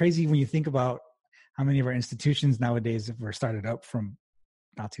 it's crazy when you think about how many of our institutions nowadays were started up from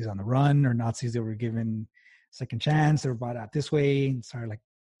Nazis on the run, or Nazis that were given second chance. They were brought out this way and started like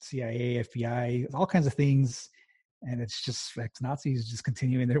CIA, FBI, all kinds of things. And it's just like Nazis just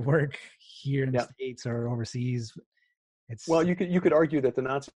continuing their work here in the States or overseas. You could argue that the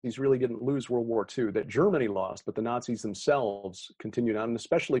Nazis really didn't lose World War II, that Germany lost, but the Nazis themselves continued on, and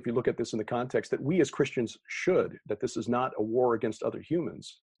especially if you look at this in the context that we as Christians should, that this is not a war against other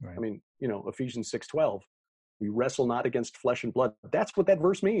humans. Right. I mean, Ephesians 6:12, we wrestle not against flesh and blood. That's what that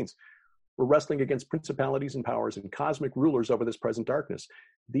verse means. We're wrestling against principalities and powers and cosmic rulers over this present darkness.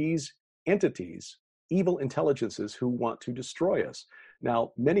 These entities, evil intelligences who want to destroy us.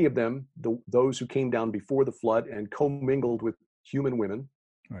 Now, many of them, those who came down before the flood and commingled with human women,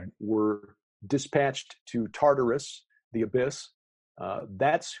 were dispatched to Tartarus, the abyss.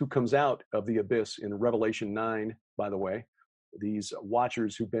 That's who comes out of the abyss in Revelation 9, by the way. These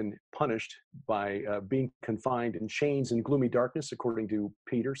watchers who've been punished by being confined in chains and gloomy darkness, according to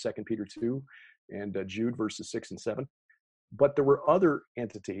Peter, 2 Peter 2, and Jude, verses 6 and 7. But there were other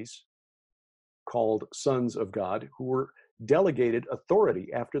entities called sons of God who were delegated authority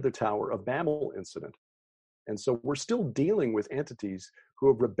after the Tower of Babel incident. And so we're still dealing with entities who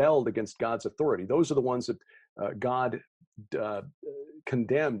have rebelled against God's authority. Those are the ones that God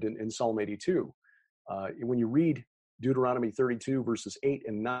condemned in Psalm 82. When you read Deuteronomy 32, verses 8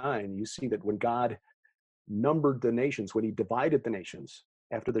 and 9, you see that when God numbered the nations, when he divided the nations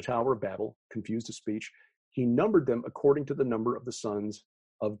after the Tower of Babel, confused his speech, he numbered them according to the number of the sons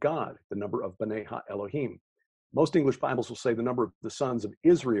of God, the number of B'nai Ha-Elohim. Most English Bibles will say the number of the sons of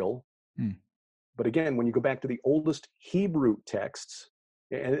Israel. But again, when you go back to the oldest Hebrew texts,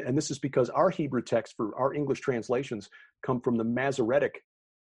 and this is because our Hebrew text for our English translations come from the Masoretic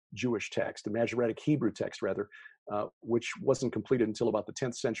Jewish text, the Masoretic Hebrew text rather, which wasn't completed until about the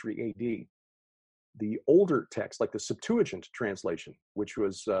 10th century AD. The older text, like the Septuagint translation, which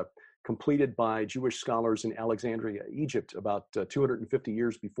was completed by Jewish scholars in Alexandria, Egypt, about 250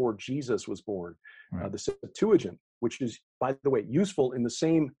 years before Jesus was born. The Septuagint, which is, by the way, useful in the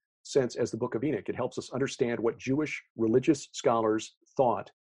same sense as the Book of Enoch. It helps us understand what Jewish religious scholars thought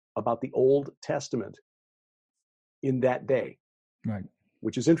about the Old Testament in that day. Right.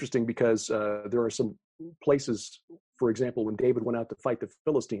 Which is interesting because there are some places, for example, when David went out to fight the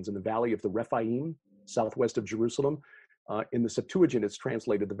Philistines in the valley of the Rephaim, southwest of Jerusalem, in the Septuagint, it's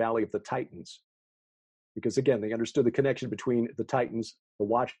translated the Valley of the Titans. Because again, they understood the connection between the Titans, the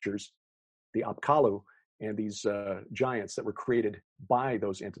Watchers, the Apkallu, and these giants that were created by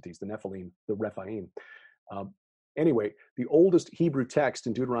those entities, the Nephilim, the Rephaim. Anyway, the oldest Hebrew text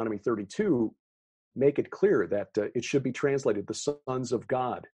in Deuteronomy 32 make it clear that it should be translated the sons of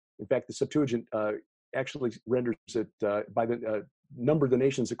God. In fact, the Septuagint actually renders it by the number of the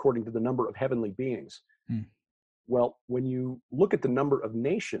nations according to the number of heavenly beings. Well, when you look at the number of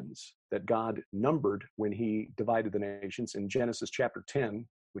nations that God numbered when he divided the nations in Genesis chapter 10,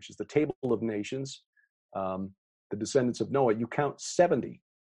 which is the table of nations, the descendants of Noah, you count 70.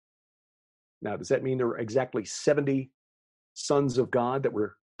 Now, does that mean there were exactly 70 sons of God that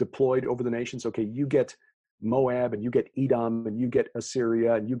were deployed over the nations? Okay, you get Moab, and you get Edom, and you get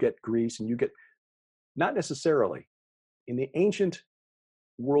Assyria, and you get Greece, and you get... Not necessarily. In the ancient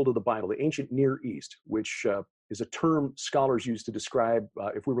world of the Bible, the ancient Near East, which is a term scholars use to describe,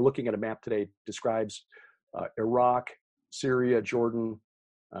 if we were looking at a map today, describes Iraq, Syria, Jordan,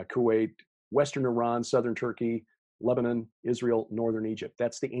 Kuwait, Western Iran, Southern Turkey, Lebanon, Israel, Northern Egypt.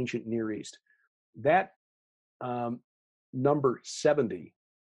 That's the ancient Near East. That number 70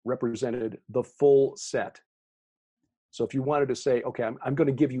 represented the full set. So if you wanted to say, okay, I'm going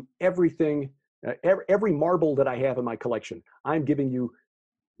to give you everything, every marble that I have in my collection, I'm giving you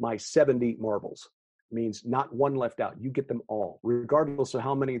my 70 marbles. Means not one left out. You get them all, regardless of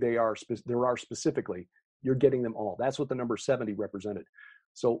how many there are specifically. You're getting them all. That's what the number 70 represented.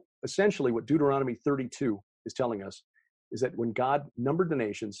 So essentially what Deuteronomy 32 is telling us is that when God numbered the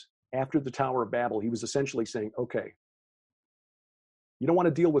nations after the Tower of Babel, he was essentially saying, okay, you don't want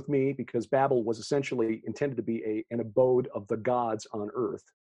to deal with me because Babel was essentially intended to be an abode of the gods on earth.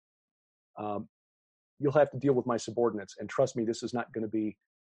 You'll have to deal with my subordinates, and trust me, this is not going to be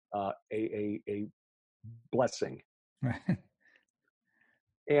a blessing. Right.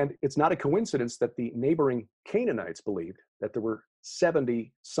 And it's not a coincidence that the neighboring Canaanites believed that there were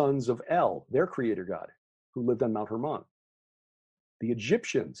 70 sons of El, their creator god, who lived on Mount Hermon. The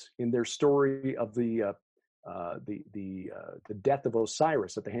Egyptians, in their story of the death of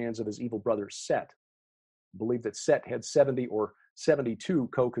Osiris at the hands of his evil brother Set, believed that Set had 70 or 72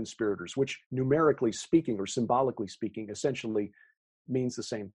 co-conspirators, which numerically speaking or symbolically speaking essentially means the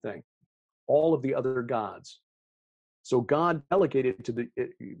same thing. All of the other gods. So God delegated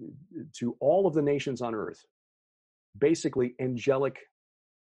to all of the nations on earth, basically angelic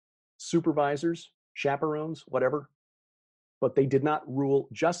supervisors, chaperones, whatever, but they did not rule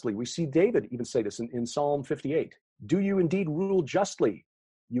justly. We see David even say this in Psalm 58. Do you indeed rule justly,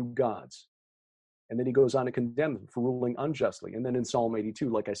 you gods? And then he goes on to condemn them for ruling unjustly. And then in Psalm 82,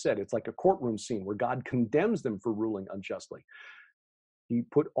 like I said, it's like a courtroom scene where God condemns them for ruling unjustly. He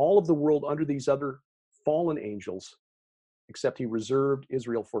put all of the world under these other fallen angels, except he reserved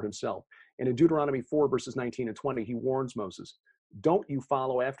Israel for himself. And in Deuteronomy 4, verses 19 and 20, he warns Moses, don't you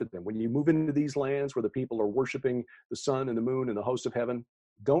follow after them. When you move into these lands where the people are worshiping the sun and the moon and the host of heaven,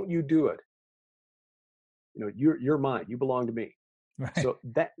 don't you do it. You know, you're mine. You belong to me. Right. So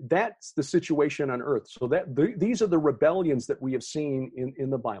that's the situation on earth. So these are the rebellions that we have seen in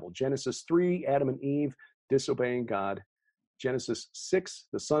the Bible. Genesis 3, Adam and Eve disobeying God. Genesis 6,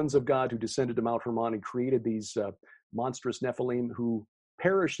 the sons of God who descended to Mount Hermon and created these monstrous Nephilim who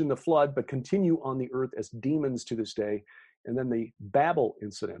perished in the flood but continue on the earth as demons to this day. And then the Babel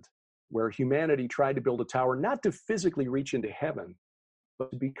incident, where humanity tried to build a tower not to physically reach into heaven,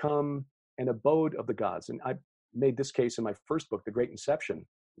 but to become an abode of the gods. And I made this case in my first book, The Great Inception,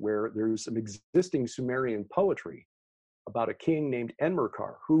 where there's some existing Sumerian poetry about a king named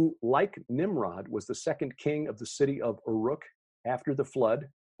Enmerkar, who, like Nimrod, was the second king of the city of Uruk after the flood.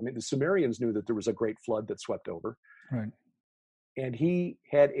 I mean, the Sumerians knew that there was a great flood that swept over. Right. And he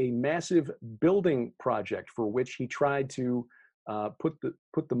had a massive building project for which he tried to put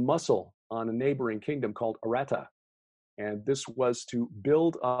the muscle on a neighboring kingdom called Aratta. And this was to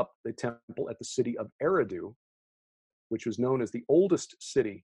build up the temple at the city of Eridu, which was known as the oldest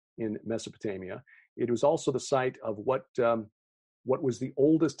city in Mesopotamia. It was also the site of what was the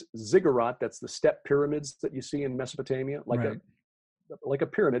oldest ziggurat. That's the step pyramids that you see in Mesopotamia, like a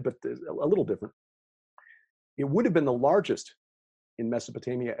pyramid, but a little different. It would have been the largest in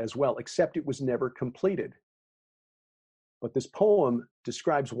Mesopotamia as well, except it was never completed. But this poem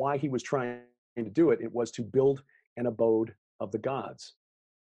describes why he was trying to do it. It was to build an abode of the gods.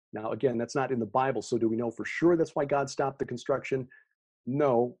 Now, again, that's not in the Bible, so do we know for sure that's why God stopped the construction?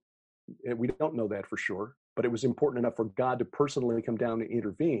 No, we don't know that for sure, but it was important enough for God to personally come down and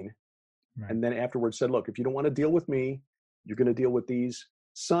intervene. Right. And then afterwards said, look, if you don't want to deal with me, you're going to deal with these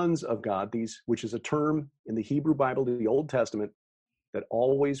sons of God, which is a term in the Hebrew Bible, the Old Testament, that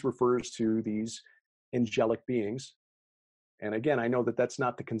always refers to these angelic beings. And again, I know that that's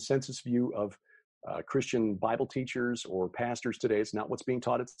not the consensus view of Christian Bible teachers or pastors today. It's not what's being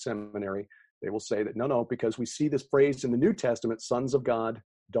taught at seminary. They will say that, no, because we see this phrase in the New Testament, sons of God,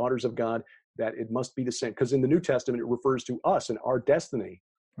 daughters of God, that it must be the same. Because in the New Testament, it refers to us and our destiny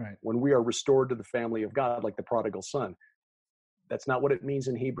when we are restored to the family of God, like the prodigal son. That's not what it means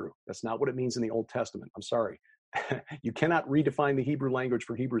in Hebrew. That's not what it means in the Old Testament. I'm sorry. You cannot redefine the Hebrew language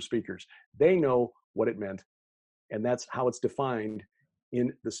for Hebrew speakers. They know what it meant. And that's how it's defined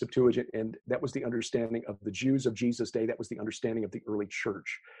in the Septuagint. And that was the understanding of the Jews of Jesus' day. That was the understanding of the early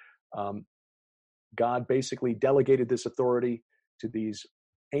church. God basically delegated this authority to these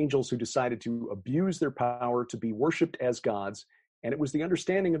angels who decided to abuse their power to be worshiped as gods. And it was the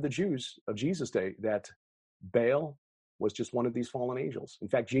understanding of the Jews of Jesus' day that Baal was just one of these fallen angels. In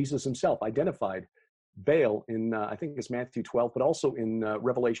fact, Jesus himself identified Baal in, I think it's Matthew 12, but also in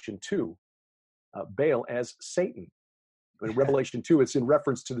Revelation 2, Baal as Satan. In Revelation 2, it's in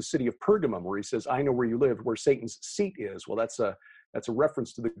reference to the city of Pergamum, where he says, I know where you live, where Satan's seat is. Well, that's a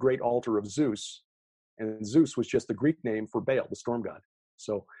reference to the great altar of Zeus. And Zeus was just the Greek name for Baal, the storm god.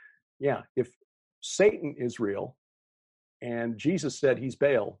 So, yeah, if Satan is real and Jesus said he's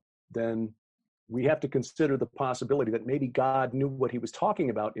Baal, then we have to consider the possibility that maybe God knew what he was talking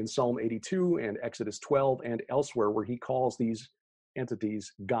about in Psalm 82 and Exodus 12 and elsewhere, where he calls these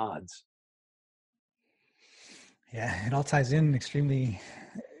entities gods. Yeah, it all ties in extremely.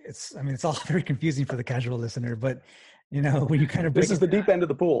 It's all very confusing for the casual listener, but when you kind of this is the deep end of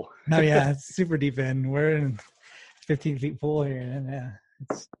the pool. No, yeah, it's super deep end. We're in 15 feet pool here, and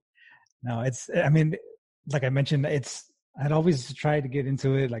like I mentioned, I'd always tried to get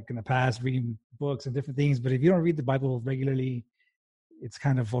into it, like in the past, reading books and different things. But if you don't read the Bible regularly, it's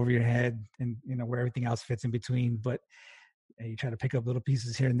kind of over your head, and where everything else fits in between. But you try to pick up little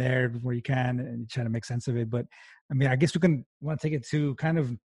pieces here and there where you can, and you try to make sense of it. But I guess we want to take it to kind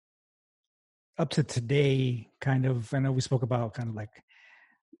of up to today. Kind of, I know we spoke about kind of like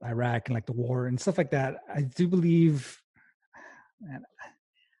Iraq and like the war and stuff like that. I do believe, and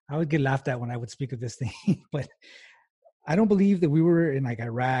I would get laughed at when I would speak of this thing, but I don't believe that we were in like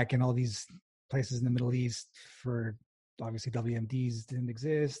Iraq and all these places in the Middle East for, obviously WMDs didn't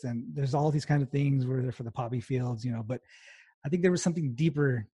exist. And there's all these kind of things where they're for the poppy fields, but I think there was something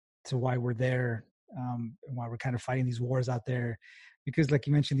deeper to why we're there, and why we're kind of fighting these wars out there. Because like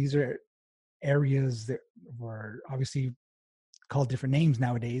you mentioned, these are areas that were obviously called different names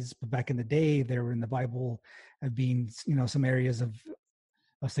nowadays, but back in the day, they were in the Bible as being, some areas of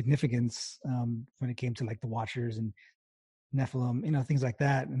significance when it came to like the Watchers and Nephilim, things like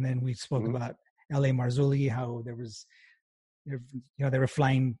that. And then we spoke about L.A. Marzulli, how they were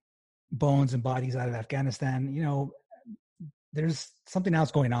flying bones and bodies out of Afghanistan. There's something else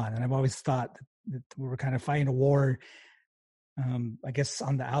going on. And I've always thought that we were kind of fighting a war, I guess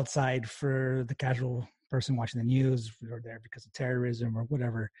on the outside for the casual person watching the news. We were there because of terrorism or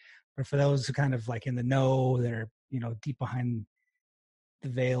whatever. But for those who kind of like in the know, they're, deep behind the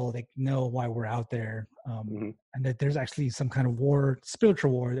veil, they know why we're out there. And that there's actually some kind of war,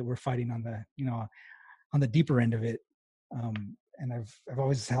 spiritual war that we're fighting on the, on the deeper end of it. And I've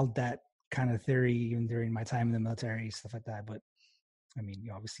always held that kind of theory even during my time in the military, stuff like that. But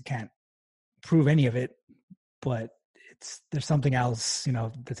you obviously can't prove any of it, but there's something else,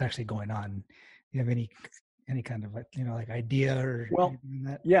 that's actually going on. Do you have any kind of like idea or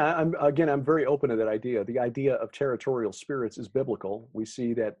that? Yeah, I'm very open to that idea. The idea of territorial spirits is biblical. We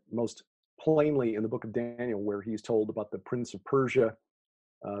see that most plainly in the book of Daniel, where he's told about the prince of Persia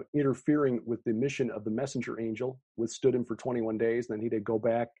interfering with the mission of the messenger angel, withstood him for 21 days. Then he'd go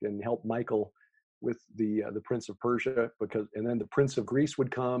back and help Michael with the prince of Persia, and then the prince of Greece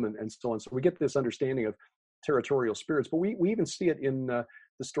would come and so on. So we get this understanding of territorial spirits, but we even see it in the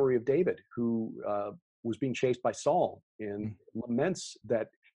story of David, who was being chased by Saul and laments that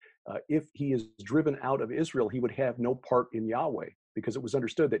if he is driven out of Israel, he would have no part in Yahweh, because it was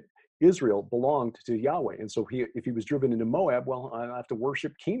understood that Israel belonged to Yahweh. And so if he was driven into Moab, well, I have to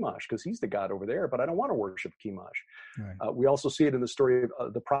worship Chemosh because he's the god over there, but I don't want to worship Chemosh. Right. We also see it in the story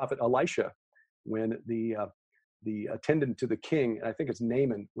of the prophet Elisha, when the attendant to the king, and I think it's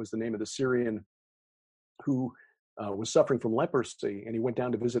Naaman was the name of the Syrian, who was suffering from leprosy, and he went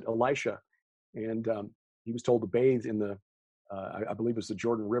down to visit Elisha, and he was told to bathe in the, I believe it was the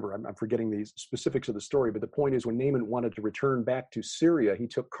Jordan River. I'm forgetting the specifics of the story, but the point is when Naaman wanted to return back to Syria, he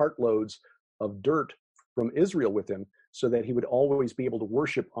took cartloads of dirt from Israel with him so that he would always be able to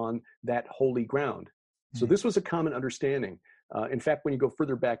worship on that holy ground. So this was a common understanding. In fact, when you go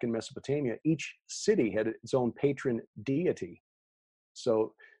further back in Mesopotamia, each city had its own patron deity.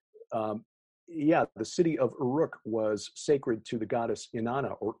 So, the city of Uruk was sacred to the goddess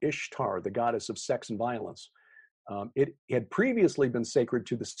Inanna, or Ishtar, the goddess of sex and violence. It had previously been sacred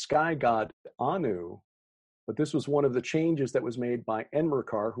to the sky god Anu, but this was one of the changes that was made by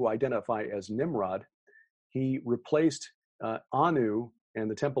Enmerkar, who identify as Nimrod. He replaced Anu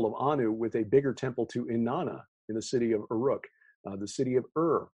and the temple of Anu with a bigger temple to Inanna in the city of Uruk. The city of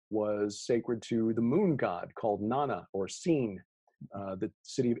Ur was sacred to the moon god called Nana, or Sin. The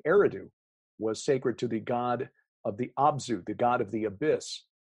city of Eridu was sacred to the god of the Abzu, the god of the abyss,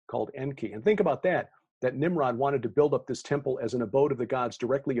 called Enki. And think about that Nimrod wanted to build up this temple as an abode of the gods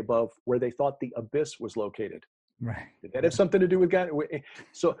directly above where they thought the abyss was located. Right. Did that have something to do with God?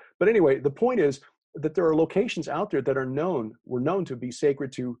 So, but anyway, the point is that there are locations out there that were known to be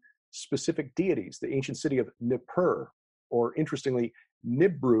sacred to specific deities. The ancient city of Nippur, or interestingly,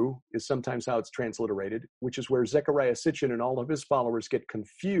 Nibru is sometimes how it's transliterated, which is where Zecharia Sitchin and all of his followers get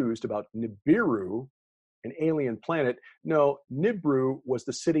confused about Nibiru, an alien planet. No, Nibru was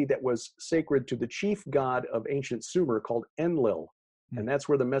the city that was sacred to the chief god of ancient Sumer called Enlil. And that's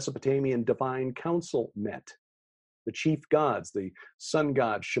where the Mesopotamian divine council met. The chief gods, the sun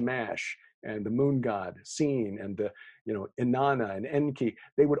god Shamash, and the moon god Sin, and the Inanna and Enki,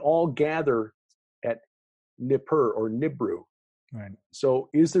 they would all gather at Nippur or Nibru. Right. So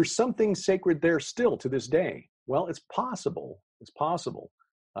is there something sacred there still to this day? Well, it's possible. It's possible.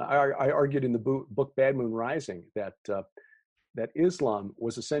 I argued in the book Bad Moon Rising that Islam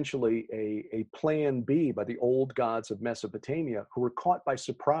was essentially a plan B by the old gods of Mesopotamia who were caught by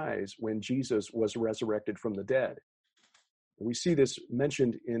surprise when Jesus was resurrected from the dead. We see this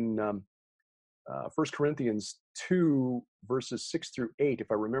mentioned in 1 Corinthians 2, verses 6 through 8, if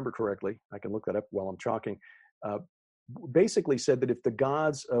I remember correctly. I can look that up while I'm talking. Basically said that if the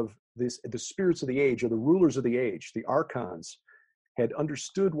gods of the spirits of the age, or the rulers of the age, the archons, had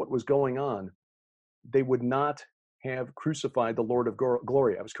understood what was going on, they would not have crucified the Lord of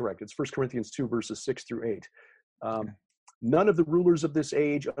glory. I was correct. It's 1 Corinthians 2, verses 6 through 8. None of the rulers of this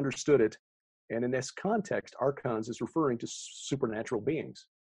age understood it. And in this context, archons is referring to supernatural beings,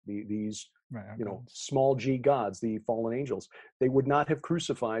 these small g gods, the fallen angels. They would not have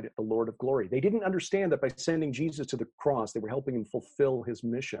crucified the Lord of glory. They didn't understand that by sending Jesus to the cross, they were helping him fulfill his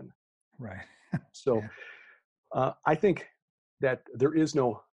mission. Right. So I think that there is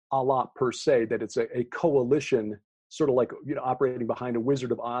no Allah per se, that it's a coalition, sort of like, operating behind a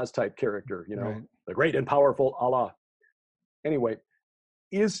Wizard of Oz type character, right. The great and powerful Allah. Anyway,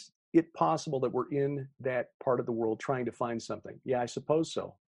 is it possible that we're in that part of the world trying to find something? Yeah, I suppose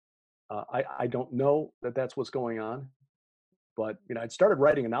so. I don't know that that's what's going on, but I'd started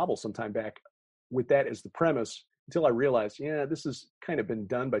writing a novel sometime back with that as the premise until I realized, this has kind of been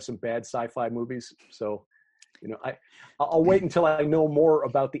done by some bad sci-fi movies. So, I'll wait until I know more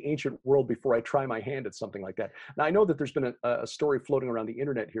about the ancient world before I try my hand at something like that. Now, I know that there's been a story floating around the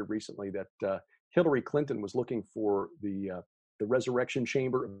internet here recently that Hillary Clinton was looking for the resurrection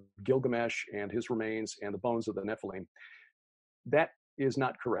chamber of Gilgamesh and his remains and the bones of the Nephilim. That is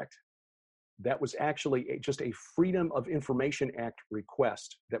not correct. That was actually just a Freedom of Information Act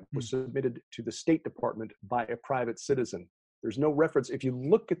request that was submitted to the State Department by a private citizen. There's no reference. If you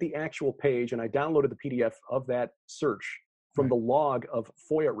look at the actual page, and I downloaded the PDF of that search from the log of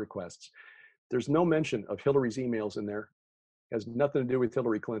FOIA requests, there's no mention of Hillary's emails in there. It has nothing to do with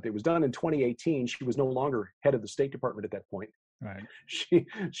Hillary Clinton. It was done in 2018. She was no longer head of the State Department at that point. Right.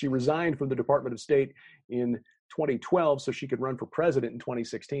 She resigned from the Department of State in 2012 so she could run for president in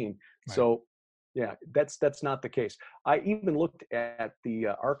 2016. Right. So, yeah, that's not the case. I even looked at the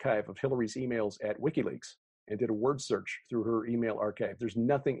archive of Hillary's emails at WikiLeaks and did a word search through her email archive. There's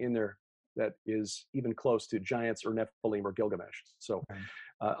nothing in there that is even close to giants or Nephilim or Gilgamesh. So,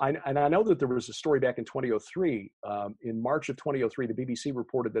 I know that there was a story back in 2003. In March of 2003, the BBC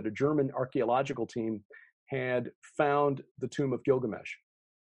reported that a German archaeological team had found the tomb of Gilgamesh.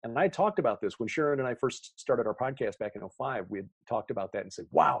 And I talked about this when Sharon and I first started our podcast back in 2005. We had talked about that and said,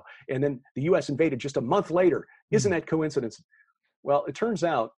 wow. And then the U.S. invaded just a month later. Isn't that coincidence? Well, it turns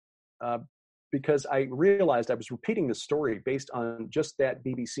out, because I realized I was repeating the story based on just that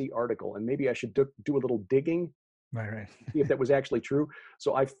BBC article, and maybe I should do a little digging, right. See if that was actually true.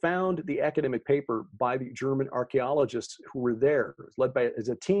 So I found the academic paper by the German archaeologists who were there. It was as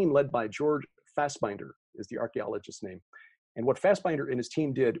a team led by George Fassbinder, is the archaeologist's name. And what Fassbinder and his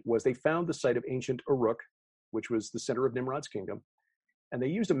team did was they found the site of ancient Uruk, which was the center of Nimrod's kingdom, and they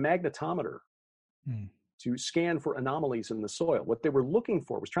used a magnetometer to scan for anomalies in the soil. What they were looking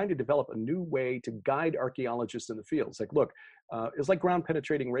for was trying to develop a new way to guide archaeologists in the field. It's like, look, it's like ground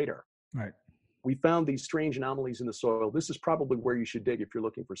penetrating radar. Right. We found these strange anomalies in the soil. This is probably where you should dig if you're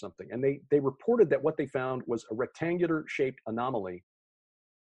looking for something. And they reported that what they found was a rectangular shaped anomaly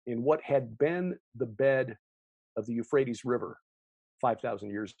in what had been the bed of the Euphrates River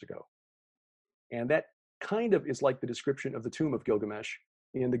 5,000 years ago. And that kind of is like the description of the tomb of Gilgamesh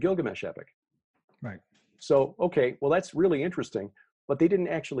in the Gilgamesh epic. Right. So, okay, well, that's really interesting, but they didn't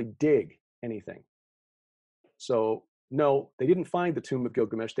actually dig anything. So, no, they didn't find the tomb of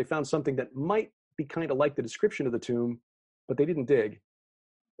Gilgamesh. They found something that might be kind of like the description of the tomb, but they didn't dig.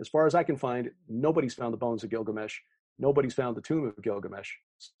 As far as I can find, nobody's found the bones of Gilgamesh. Nobody's found the tomb of Gilgamesh.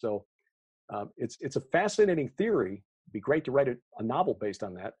 So it's a fascinating theory. It'd be great to write a novel based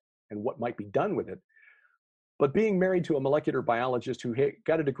on that and what might be done with it. But being married to a molecular biologist who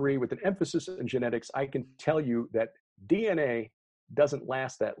got a degree with an emphasis in genetics, I can tell you that DNA doesn't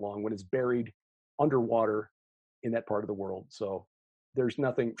last that long when it's buried underwater in that part of the world. So there's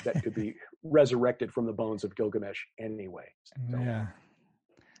nothing that could be resurrected from the bones of Gilgamesh anyway. So, Yeah.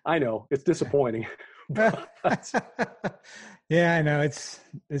 I know it's disappointing. Yeah, I know. It's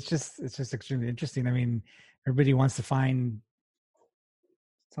just extremely interesting. I mean, everybody wants to find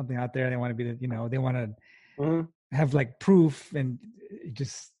something out there. They want to be, they want to have like proof, and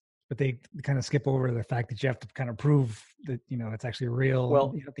but they kind of skip over the fact that you have to kind of prove that, it's actually real.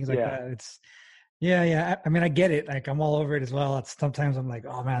 Well, things like that. It's, yeah. I mean, I get it. Like, I'm all over it as well. Sometimes I'm like,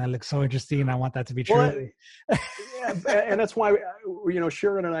 oh man, that looks so interesting. I want that to be true. Well, yeah, and that's why,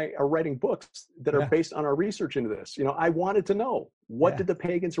 Sharon and I are writing books that are based on our research into this. I wanted to know, what did the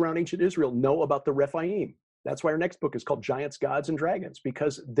pagans around ancient Israel know about the Rephaim? That's why our next book is called Giants, Gods, and Dragons,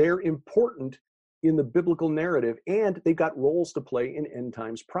 because they're important in the biblical narrative, and they've got roles to play in end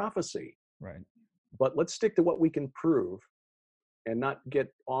times prophecy. Right. But let's stick to what we can prove and not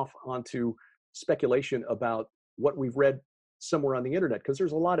get off onto speculation about what we've read somewhere on the internet, because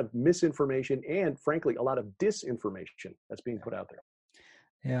there's a lot of misinformation and, frankly, a lot of disinformation that's being put out there.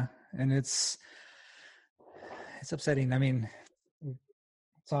 Yeah, and it's upsetting. I mean,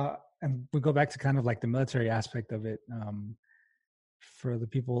 and we go back to kind of like the military aspect of it. For the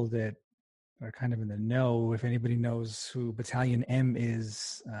people that are kind of in the know, if anybody knows who Battalion M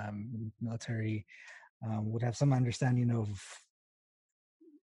is, military, would have some understanding of,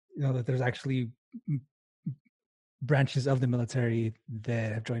 that there's actually branches of the military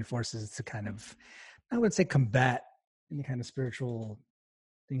that have joined forces to kind of, I would say, combat any kind of spiritual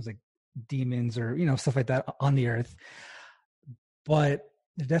things like demons or, stuff like that on the earth. But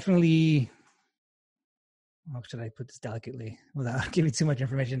they're definitely, how should I put this delicately without giving too much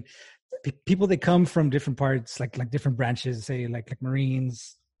information? People that come from different parts, like different branches, say like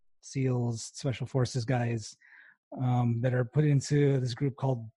Marines, SEALs, Special Forces guys, that are put into this group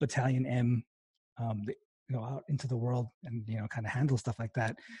called Battalion M, that, out into the world and, kind of handle stuff like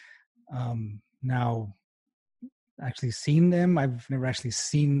that. Now, actually seen them, I've never actually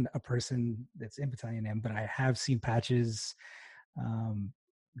seen a person that's in Battalion M, but I have seen patches, and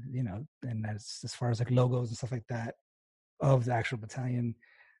that's as far as like logos and stuff like that of the actual battalion.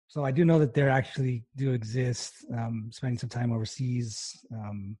 So I do know that there actually do exist. Spending some time overseas,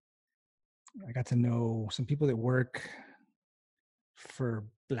 I got to know some people that work for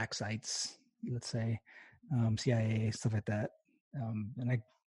black sites, let's say, CIA, stuff like that. And I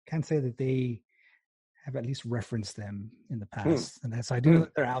can say that they have at least referenced them in the past. And so I do know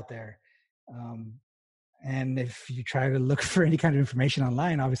that they're out there. And if you try to look for any kind of information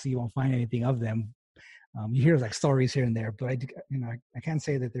online, obviously you won't find anything of them. You hear like stories here and there, but I can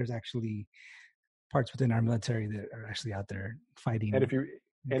say that there's actually parts within our military that are actually out there fighting.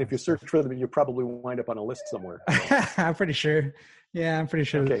 And if you search for them, you probably wind up on a list somewhere. I'm pretty sure. Yeah, I'm pretty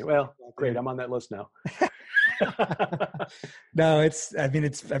sure. Okay, well, great. I'm on that list now. No, I've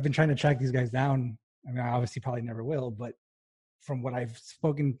been trying to track these guys down. I mean, I obviously probably never will, but from what I've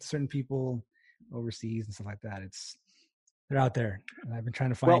spoken to certain people overseas and stuff like that, they're out there. And I've been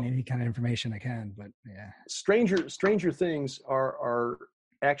trying to find any kind of information I can, but yeah. Stranger things are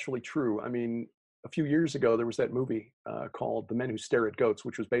actually true. I mean, a few years ago, there was that movie called The Men Who Stare at Goats,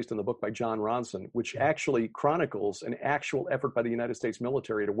 which was based on the book by John Ronson, which actually chronicles an actual effort by the United States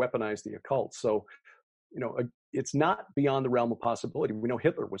military to weaponize the occult. So, it's not beyond the realm of possibility. We know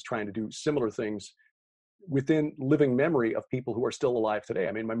Hitler was trying to do similar things within living memory of people who are still alive today.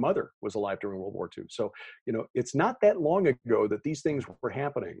 I mean, my mother was alive during World War II. So, it's not that long ago that these things were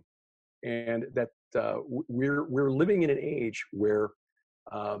happening, and that we're living in an age where,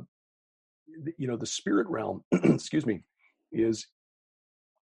 the spirit realm, excuse me, is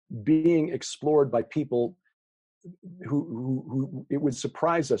being explored by people who it would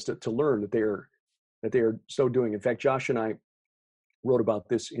surprise us to learn that they are so doing. In fact, Josh and I wrote about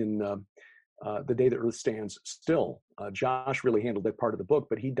this in The Day the Earth Stands Still. Josh really handled that part of the book,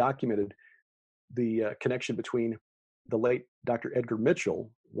 but he documented the connection between the late Dr. Edgar Mitchell,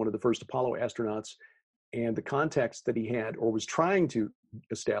 one of the first Apollo astronauts, and the contacts that he had or was trying to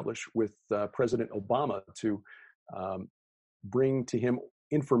establish with President Obama to bring to him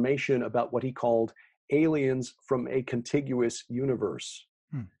information about what he called aliens from a contiguous universe.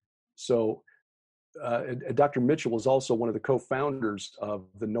 So Dr. Mitchell was also one of the co-founders of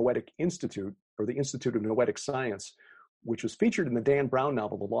the Noetic Institute, or the Institute of Noetic Science, which was featured in the Dan Brown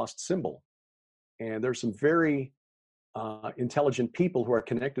novel, The Lost Symbol. And there's some very intelligent people who are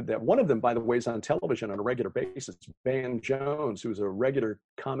connected to that. One of them, by the way, is on television on a regular basis. Van Jones, who's a regular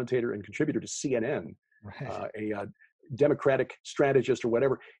commentator and contributor to CNN, a Democratic strategist or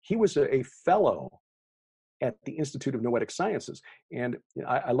whatever. He was a fellow at the Institute of Noetic Sciences. And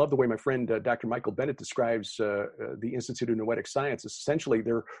I love the way my friend Dr. Michael Bennett describes the Institute of Noetic Sciences. Essentially,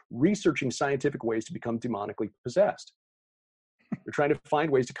 they're researching scientific ways to become demonically possessed. They're trying to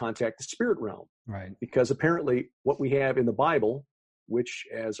find ways to contact the spirit realm. Right. Because apparently what we have in the Bible, which,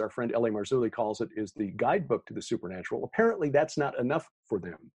 as our friend L.A. Marzulli calls it, is the guidebook to the supernatural, apparently that's not enough for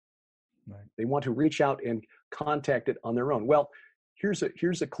them. Right. They want to reach out and contact it on their own. Well, here's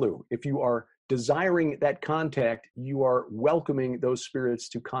a clue. If you are desiring that contact, you are welcoming those spirits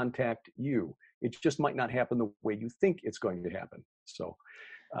to contact you. It just might not happen the way you think it's going to happen. So,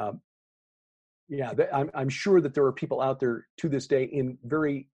 I'm sure that there are people out there to this day in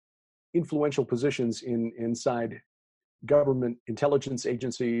very influential positions inside government intelligence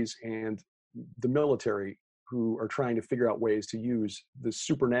agencies and the military who are trying to figure out ways to use the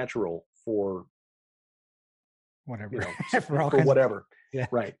supernatural for whatever, for whatever. Yeah.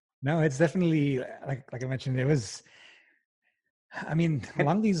 Right. No, it's definitely like I mentioned. It was. I mean,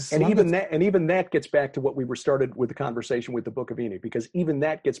 along these, and even that gets back to what we were started with the conversation with the Book of Enoch, because even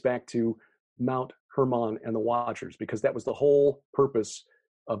that gets back to Mount Hermon and the Watchers, because that was the whole purpose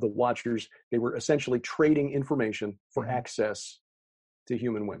of the Watchers. They were essentially trading information for access to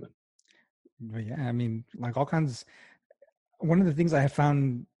human women. But yeah, I mean, like all kinds. One of the things I have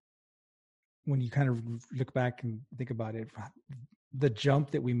found when you kind of look back and think about it, the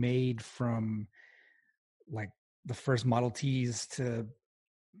jump that we made from like the first Model Ts to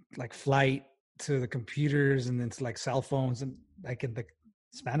like flight to the computers and then to like cell phones, and like in the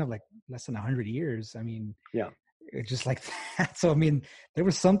span of like less than 100 years. I mean, yeah, it's just like that. So, I mean, there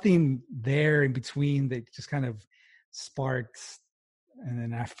was something there in between that just kind of sparked. And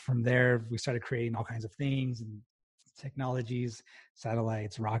then from there, we started creating all kinds of things and technologies,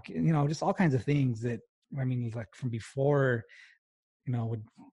 satellites, rocket, just all kinds of things that, I mean, like from before, when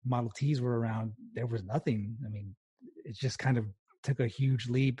Model Ts were around, there was nothing. I mean, it just kind of took a huge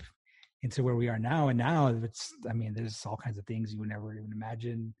leap into where we are now. And now there's all kinds of things you would never even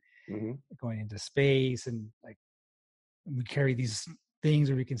imagine going into space. And like, we carry these things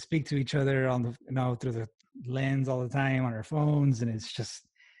where we can speak to each other on the, through the lens all the time on our phones. And it's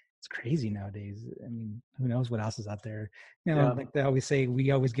crazy nowadays. I mean, who knows what else is out there? Like they always say,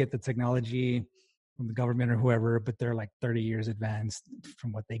 we always get the technology from the government or whoever, but they're like 30 years advanced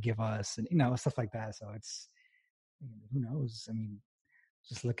from what they give us, and stuff like that. So it's, who knows? I mean,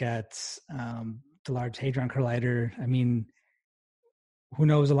 just look at the Large Hadron Collider. I mean, who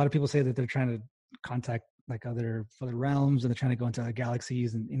knows? A lot of people say that they're trying to contact like other realms, and they're trying to go into other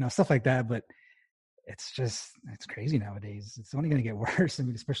galaxies and stuff like that. But it's crazy nowadays. It's only going to get worse. I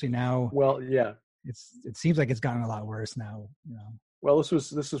mean, especially now. Well, yeah. It seems like it's gotten a lot worse now. Well,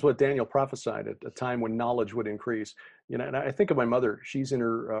 this is what Daniel prophesied at a time when knowledge would increase. And I think of my mother. She's in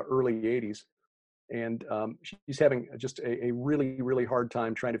her early 80s, and she's having just a really, really hard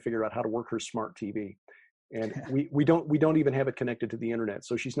time trying to figure out how to work her smart TV. And we don't even have it connected to the internet.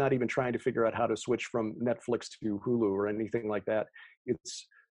 So she's not even trying to figure out how to switch from Netflix to Hulu or anything like that. It's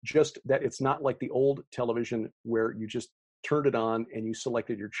just that it's not like the old television where you just turned it on and you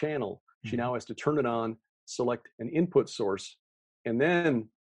selected your channel. She now has to turn it on, select an input source, and then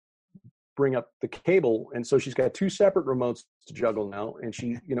bring up the cable. And so she's got two separate remotes to juggle now. And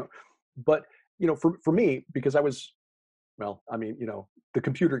she, but for me, because I was,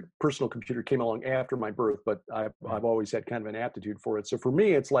 the personal computer came along after my birth, but I've always had kind of an aptitude for it. So for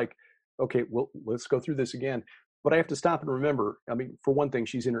me, it's like, okay, well, let's go through this again. But I have to stop and remember, I mean, for one thing,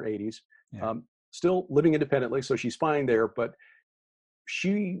 she's in her 80s, still living independently, so she's fine there. But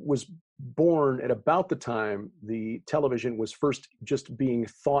she was born at about the time the television was first just being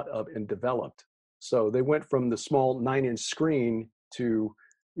thought of and developed. So they went from the small 9-inch screen to,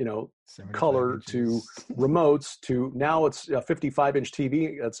 color inches. to remotes to now it's a 55-inch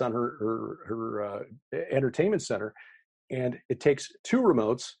TV that's on her entertainment center, and it takes two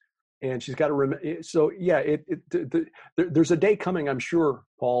remotes. And she's got to so yeah, there's a day coming, I'm sure,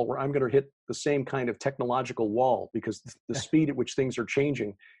 Paul, where I'm going to hit the same kind of technological wall, because the speed at which things are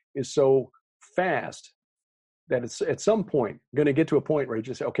changing is so fast that it's at some point going to get to a point where you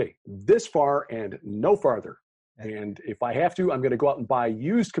just say, okay, this far and no farther. And if I have to, I'm going to go out and buy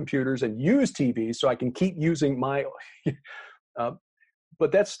used computers and used TVs so I can keep using my.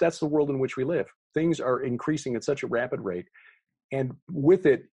 But that's the world in which we live. Things are increasing at such a rapid rate, and with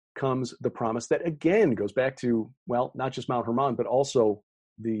it comes the promise that again goes back to, well, not just Mount Hermon, but also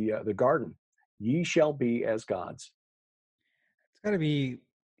the garden. Ye shall be as gods. It's got to be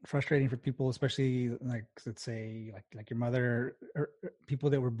frustrating for people, especially like, let's say, like your mother, or people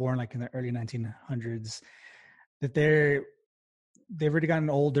that were born like in the early 1900s, that they've already gotten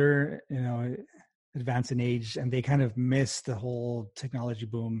older. advance in age, and they kind of missed the whole technology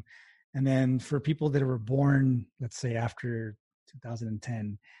boom. And then for people that were born, let's say after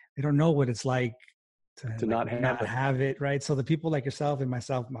 2010, they don't know what it's like to not have it, right? So the people like yourself and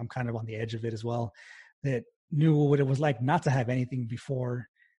myself, I'm kind of on the edge of it as well, that knew what it was like not to have anything before,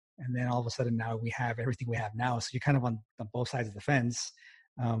 and then all of a sudden now we have everything we have now. So you're kind of on both sides of the fence.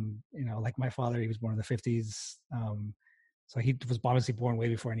 Like my father, he was born in the 50s, so he was obviously born way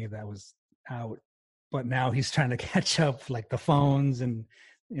before any of that was out. But now he's trying to catch up, like the phones and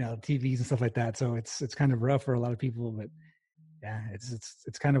TVs and stuff like that. So it's kind of rough for a lot of people, but yeah,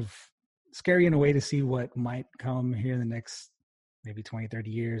 it's kind of scary in a way to see what might come here in the next maybe 20,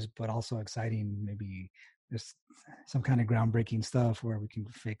 30 years, but also exciting. Maybe there's some kind of groundbreaking stuff where we can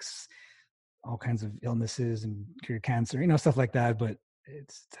fix all kinds of illnesses and cure cancer, stuff like that. But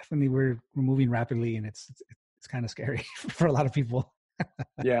it's definitely, we're moving rapidly, and it's kind of scary for a lot of people.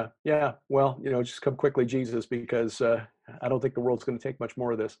 Yeah. Well, just come quickly, Jesus, because I don't think the world's going to take much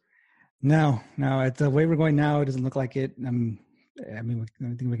more of this. No, at the way we're going now, it doesn't look like it. The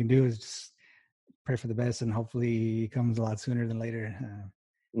only thing we can do is just pray for the best, and hopefully it comes a lot sooner than later.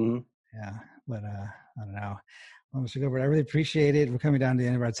 Yeah, but I don't know. Well, Mr. Gilbert, I really appreciate it. We're coming down to the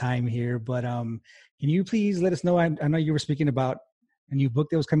end of our time here, but can you please let us know? I know you were speaking about a new book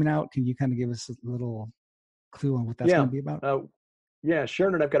that was coming out. Can you kind of give us a little clue on what that's going to be about? Yeah,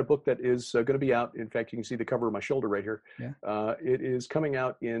 Sharon and I've got a book that is going to be out. In fact, you can see the cover of my shoulder right here. Yeah. It is coming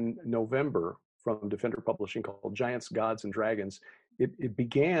out in November from Defender Publishing, called Giants, Gods, and Dragons. It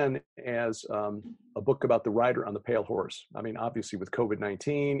began as a book about the rider on the pale horse. I mean, obviously with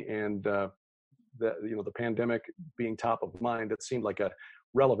COVID-19 and the pandemic being top of mind, that seemed like a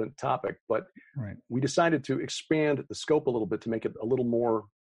relevant topic. But right. We decided to expand the scope a little bit to make it a little more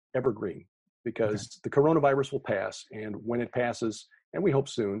evergreen, because the coronavirus will pass, and when it passes, and we hope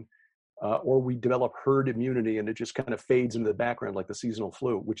soon, or we develop herd immunity and it just kind of fades into the background like the seasonal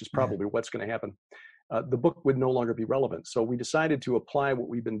flu, which is probably what's going to happen, the book would no longer be relevant. So we decided to apply what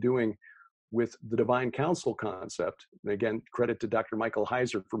we've been doing with the divine counsel concept. And again, credit to Dr. Michael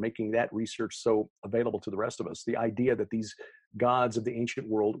Heiser for making that research so available to the rest of us. The idea that these gods of the ancient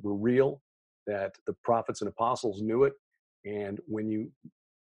world were real, that the prophets and apostles knew it, and when you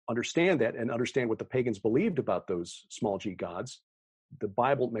understand that and understand what the pagans believed about those small g gods, the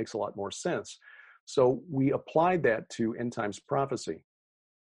Bible makes a lot more sense. So we applied that to end times prophecy,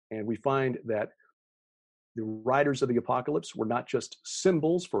 and we find that the riders of the apocalypse were not just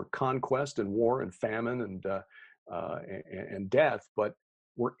symbols for conquest and war and famine and death, but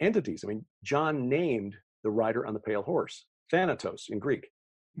were entities. I mean, John named the rider on the pale horse Thanatos in Greek.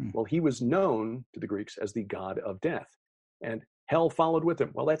 Well, he was known to the Greeks as the god of death, and hell followed with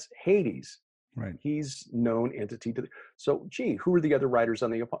him. Well, that's Hades. Right. He's known entity to. So, who are the other riders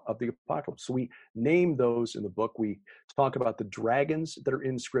of the apocalypse? So we name those in the book. We talk about the dragons that are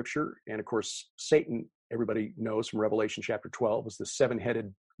in Scripture, and of course, Satan. Everybody knows from Revelation chapter 12 is the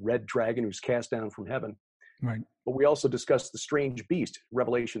 7-headed red dragon who's cast down from heaven. Right. But we also discuss the strange beast,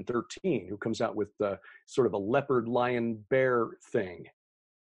 Revelation 13, who comes out with sort of a leopard, lion, bear thing.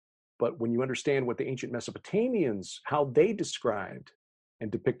 But when you understand what the ancient Mesopotamians, how they described and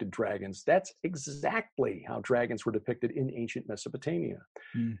depicted dragons, that's exactly how dragons were depicted in ancient Mesopotamia.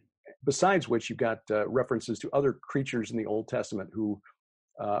 Besides which, you've got references to other creatures in the Old Testament who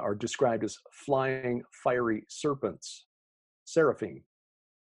are described as flying, fiery serpents, seraphim.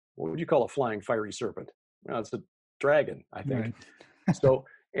 What would you call a flying, fiery serpent? Well, it's a dragon, I think. Right. So,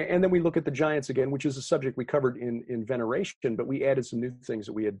 and then we look at the giants again, which is a subject we covered in Veneration, but we added some new things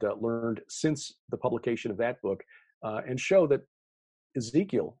that we had learned since the publication of that book, and show that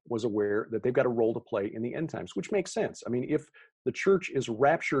Ezekiel was aware that they've got a role to play in the end times, which makes sense. I mean, if the church is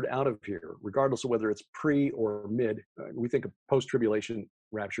raptured out of here, regardless of whether it's pre or mid, we think of post-tribulation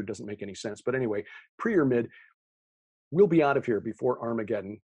rapture doesn't make any sense. But anyway, pre or mid, we'll be out of here before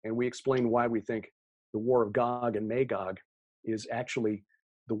Armageddon. And we explain why we think the war of Gog and Magog is actually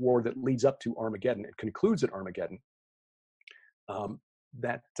the war that leads up to Armageddon. It concludes at Armageddon.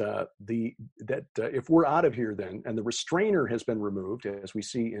 If we're out of here then, and the restrainer has been removed, as we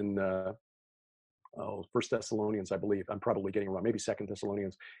see in 1 Thessalonians, I believe. I'm probably getting it wrong. Maybe 2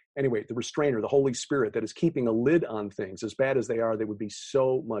 Thessalonians. Anyway, the restrainer, the Holy Spirit that is keeping a lid on things, as bad as they are, they would be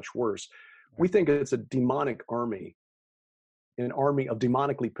so much worse. We think it's a demonic army, an army of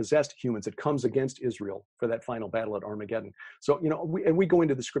demonically possessed humans that comes against Israel for that final battle at Armageddon. So, we go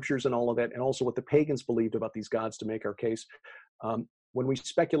into the scriptures and all of that, and also what the pagans believed about these gods to make our case. When we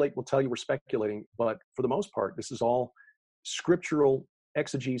speculate, we'll tell you we're speculating, but for the most part, this is all scriptural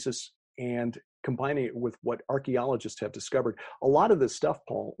exegesis and combining it with what archaeologists have discovered. A lot of this stuff,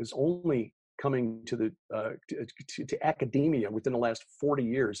 Paul, is only coming to the to academia within the last 40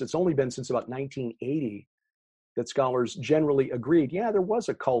 years. It's only been since about 1980 that scholars generally agreed, yeah, there was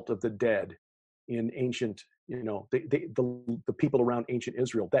a cult of the dead in ancient, the people around ancient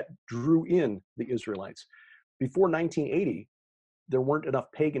Israel that drew in the Israelites. Before 1980, there weren't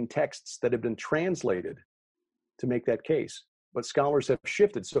enough pagan texts that had been translated to make that case, but scholars have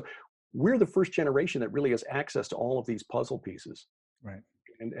shifted. So we're the first generation that really has access to all of these puzzle pieces. Right.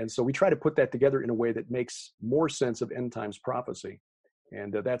 And so we try to put that together in a way that makes more sense of end times prophecy.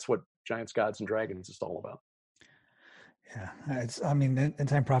 And that's what Giants, Gods, and Dragons is all about. Yeah, end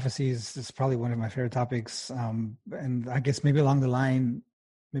time prophecies is probably one of my favorite topics. And I guess maybe along the line,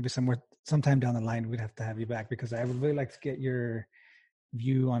 maybe sometime down the line, we'd have to have you back, because I would really like to get your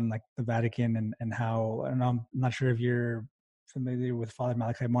view on like the Vatican and how, and I'm not sure if you're familiar with Father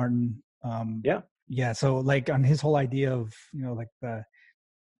Malachi Martin. Yeah. So like on his whole idea of, like the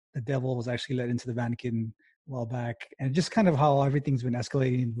devil was actually let into the Vatican a while back, and just kind of how everything's been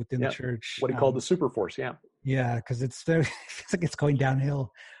escalating within the church. What he called the super force. Yeah. Yeah. Cause it's like it's going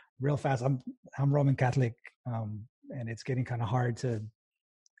downhill real fast. I'm Roman Catholic. And it's getting kind of hard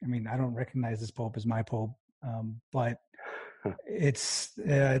I don't recognize this Pope as my Pope. But it's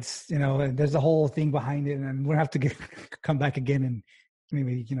there's a whole thing behind it, and we'll have to come back again and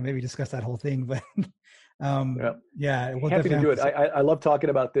maybe discuss that whole thing. But we'll happy to do it. I love talking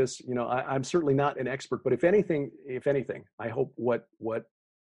about this. I'm certainly not an expert, but if anything, I hope what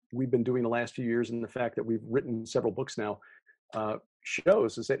we've been doing the last few years, and the fact that we've written several books now,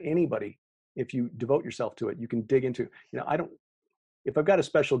 shows is that anybody, if you devote yourself to it, you can dig into. If I've got a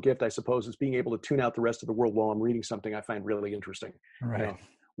special gift, I suppose it's being able to tune out the rest of the world while I'm reading something I find really interesting. Right.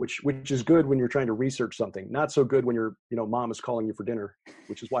 Which is good when you're trying to research something. Not so good when your mom is calling you for dinner,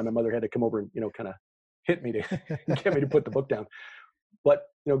 which is why my mother had to come over and kind of hit me to get me to put the book down. But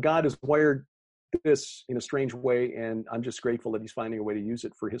God has wired this in a strange way, and I'm just grateful that He's finding a way to use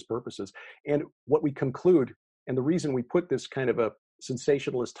it for His purposes. And what we conclude, and the reason we put this kind of a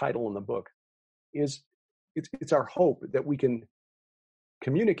sensationalist title in the book, is it's our hope that we can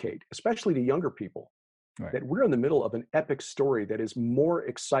communicate, especially to younger people, right, that we're in the middle of an epic story that is more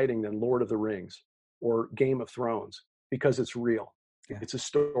exciting than Lord of the Rings or Game of Thrones, because it's real, it's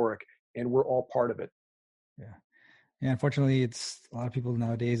historic, and we're all part of it. Yeah. Unfortunately, it's a lot of people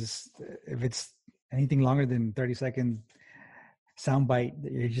nowadays, if it's anything longer than 30-second soundbite,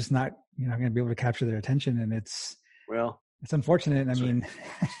 you're just not going to be able to capture their attention, and it's unfortunate. It's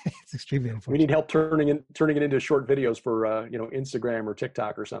extremely unfortunate. We need help turning it into short videos for Instagram or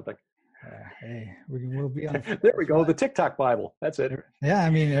TikTok or something. Hey, we'll be on. There we go. The TikTok Bible. That's it. Yeah,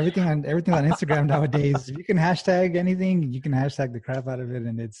 everything on Instagram nowadays. If you can hashtag anything, you can hashtag the crap out of it,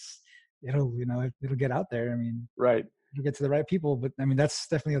 and it'll get out there. Right. It'll get to the right people. But that's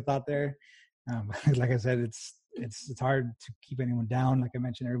definitely a thought there. Like I said, it's hard to keep anyone down. Like I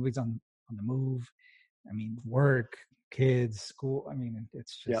mentioned, everybody's on the move. Work, kids, school.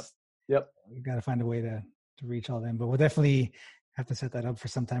 It's just we've got to find a way to reach all them. But we'll definitely have to set that up for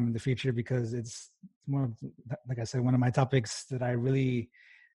some time in the future, because it's more of, like I said, one of my topics that I really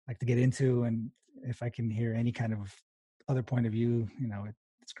like to get into. And if I can hear any kind of other point of view,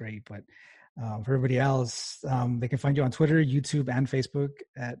 it's great. But for everybody else, they can find you on Twitter, YouTube, and Facebook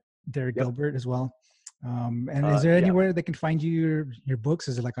at Derek Gilbert as well. And is there anywhere they can find your books?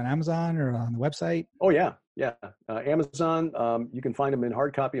 Is it like on Amazon or on the website? Oh yeah. Amazon. You can find them in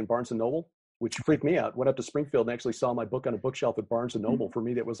hard copy in Barnes and Noble, which freaked me out. Went up to Springfield and actually saw my book on a bookshelf at Barnes and Noble. For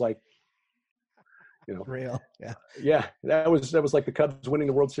me, that was like, real. Yeah. That was like the Cubs winning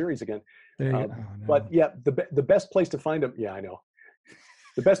the World Series again. But the best place to find them. Yeah, I know.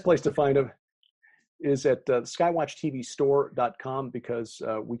 The best place to find them is at skywatchtvstore.com, because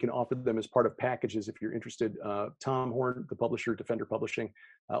we can offer them as part of packages if you're interested. Tom Horn, the publisher, Defender Publishing,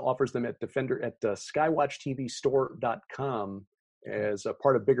 offers them at skywatchtvstore.com as a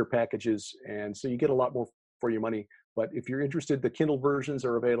part of bigger packages, and so you get a lot more for your money. But if you're interested, the Kindle versions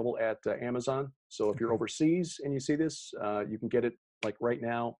are available at Amazon. So if you're overseas and you see this, you can get it like right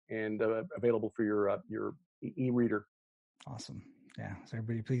now, and available for your e-reader. Awesome. Yeah. So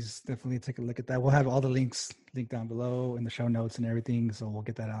everybody, please definitely take a look at that. We'll have all the links linked down below in the show notes and everything. So we'll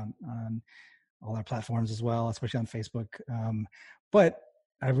get that on all our platforms as well, especially on Facebook. But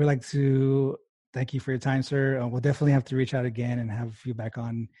I would like to thank you for your time, sir. We'll definitely have to reach out again and have you back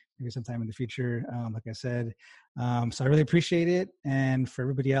on maybe sometime in the future. Like I said, so I really appreciate it. And for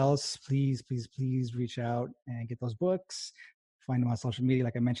everybody else, please reach out and get those books. Find them on social media.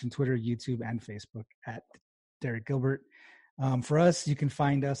 Like I mentioned, Twitter, YouTube, and Facebook at Derek Gilbert. For us, you can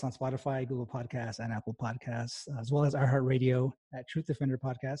find us on Spotify, Google Podcasts, and Apple Podcasts, as well as iHeartRadio at Truth Defender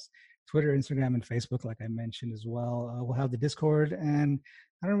Podcast, Twitter, Instagram, and Facebook, like I mentioned as well. We'll have the Discord, and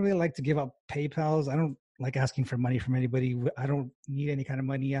I don't really like to give out PayPals. I don't like asking for money from anybody. I don't need any kind of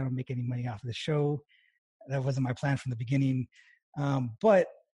money. I don't make any money off of the show. That wasn't my plan from the beginning. But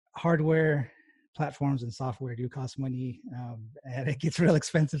hardware, platforms, and software do cost money, and it gets real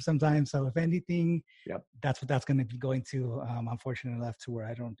expensive sometimes. So if anything, that's what that's going to be going to. I'm fortunate enough to where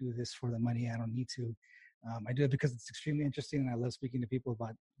I don't do this for the money. I don't need to. I do it because it's extremely interesting, and I love speaking to people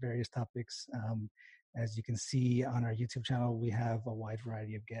about various topics. As you can see on our YouTube channel, we have a wide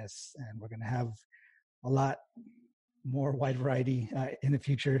variety of guests, and we're going to have a lot more wide variety in the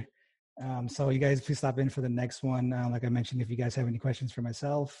future. So you guys please stop in for the next one. Like I mentioned, if you guys have any questions for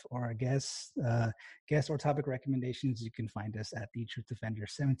myself or our guest or topic recommendations, you can find us at the Truth Defender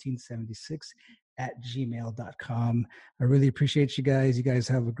 1776 at gmail.com. I really appreciate you guys. You guys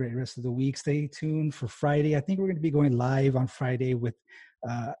have a great rest of the week. Stay tuned for Friday. I think we're going to be going live on Friday with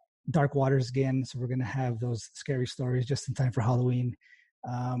Dark Waters again. So we're going to have those scary stories just in time for Halloween.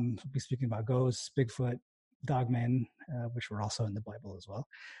 We'll be speaking about ghosts, Bigfoot, dogmen, which were also in the Bible as well.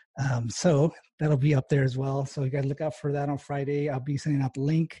 So that'll be up there as well. So you guys look out for that on Friday. I'll be sending out the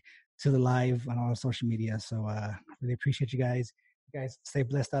link to the live on all our social media. So really appreciate you guys. You guys stay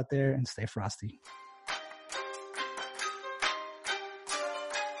blessed out there and stay frosty.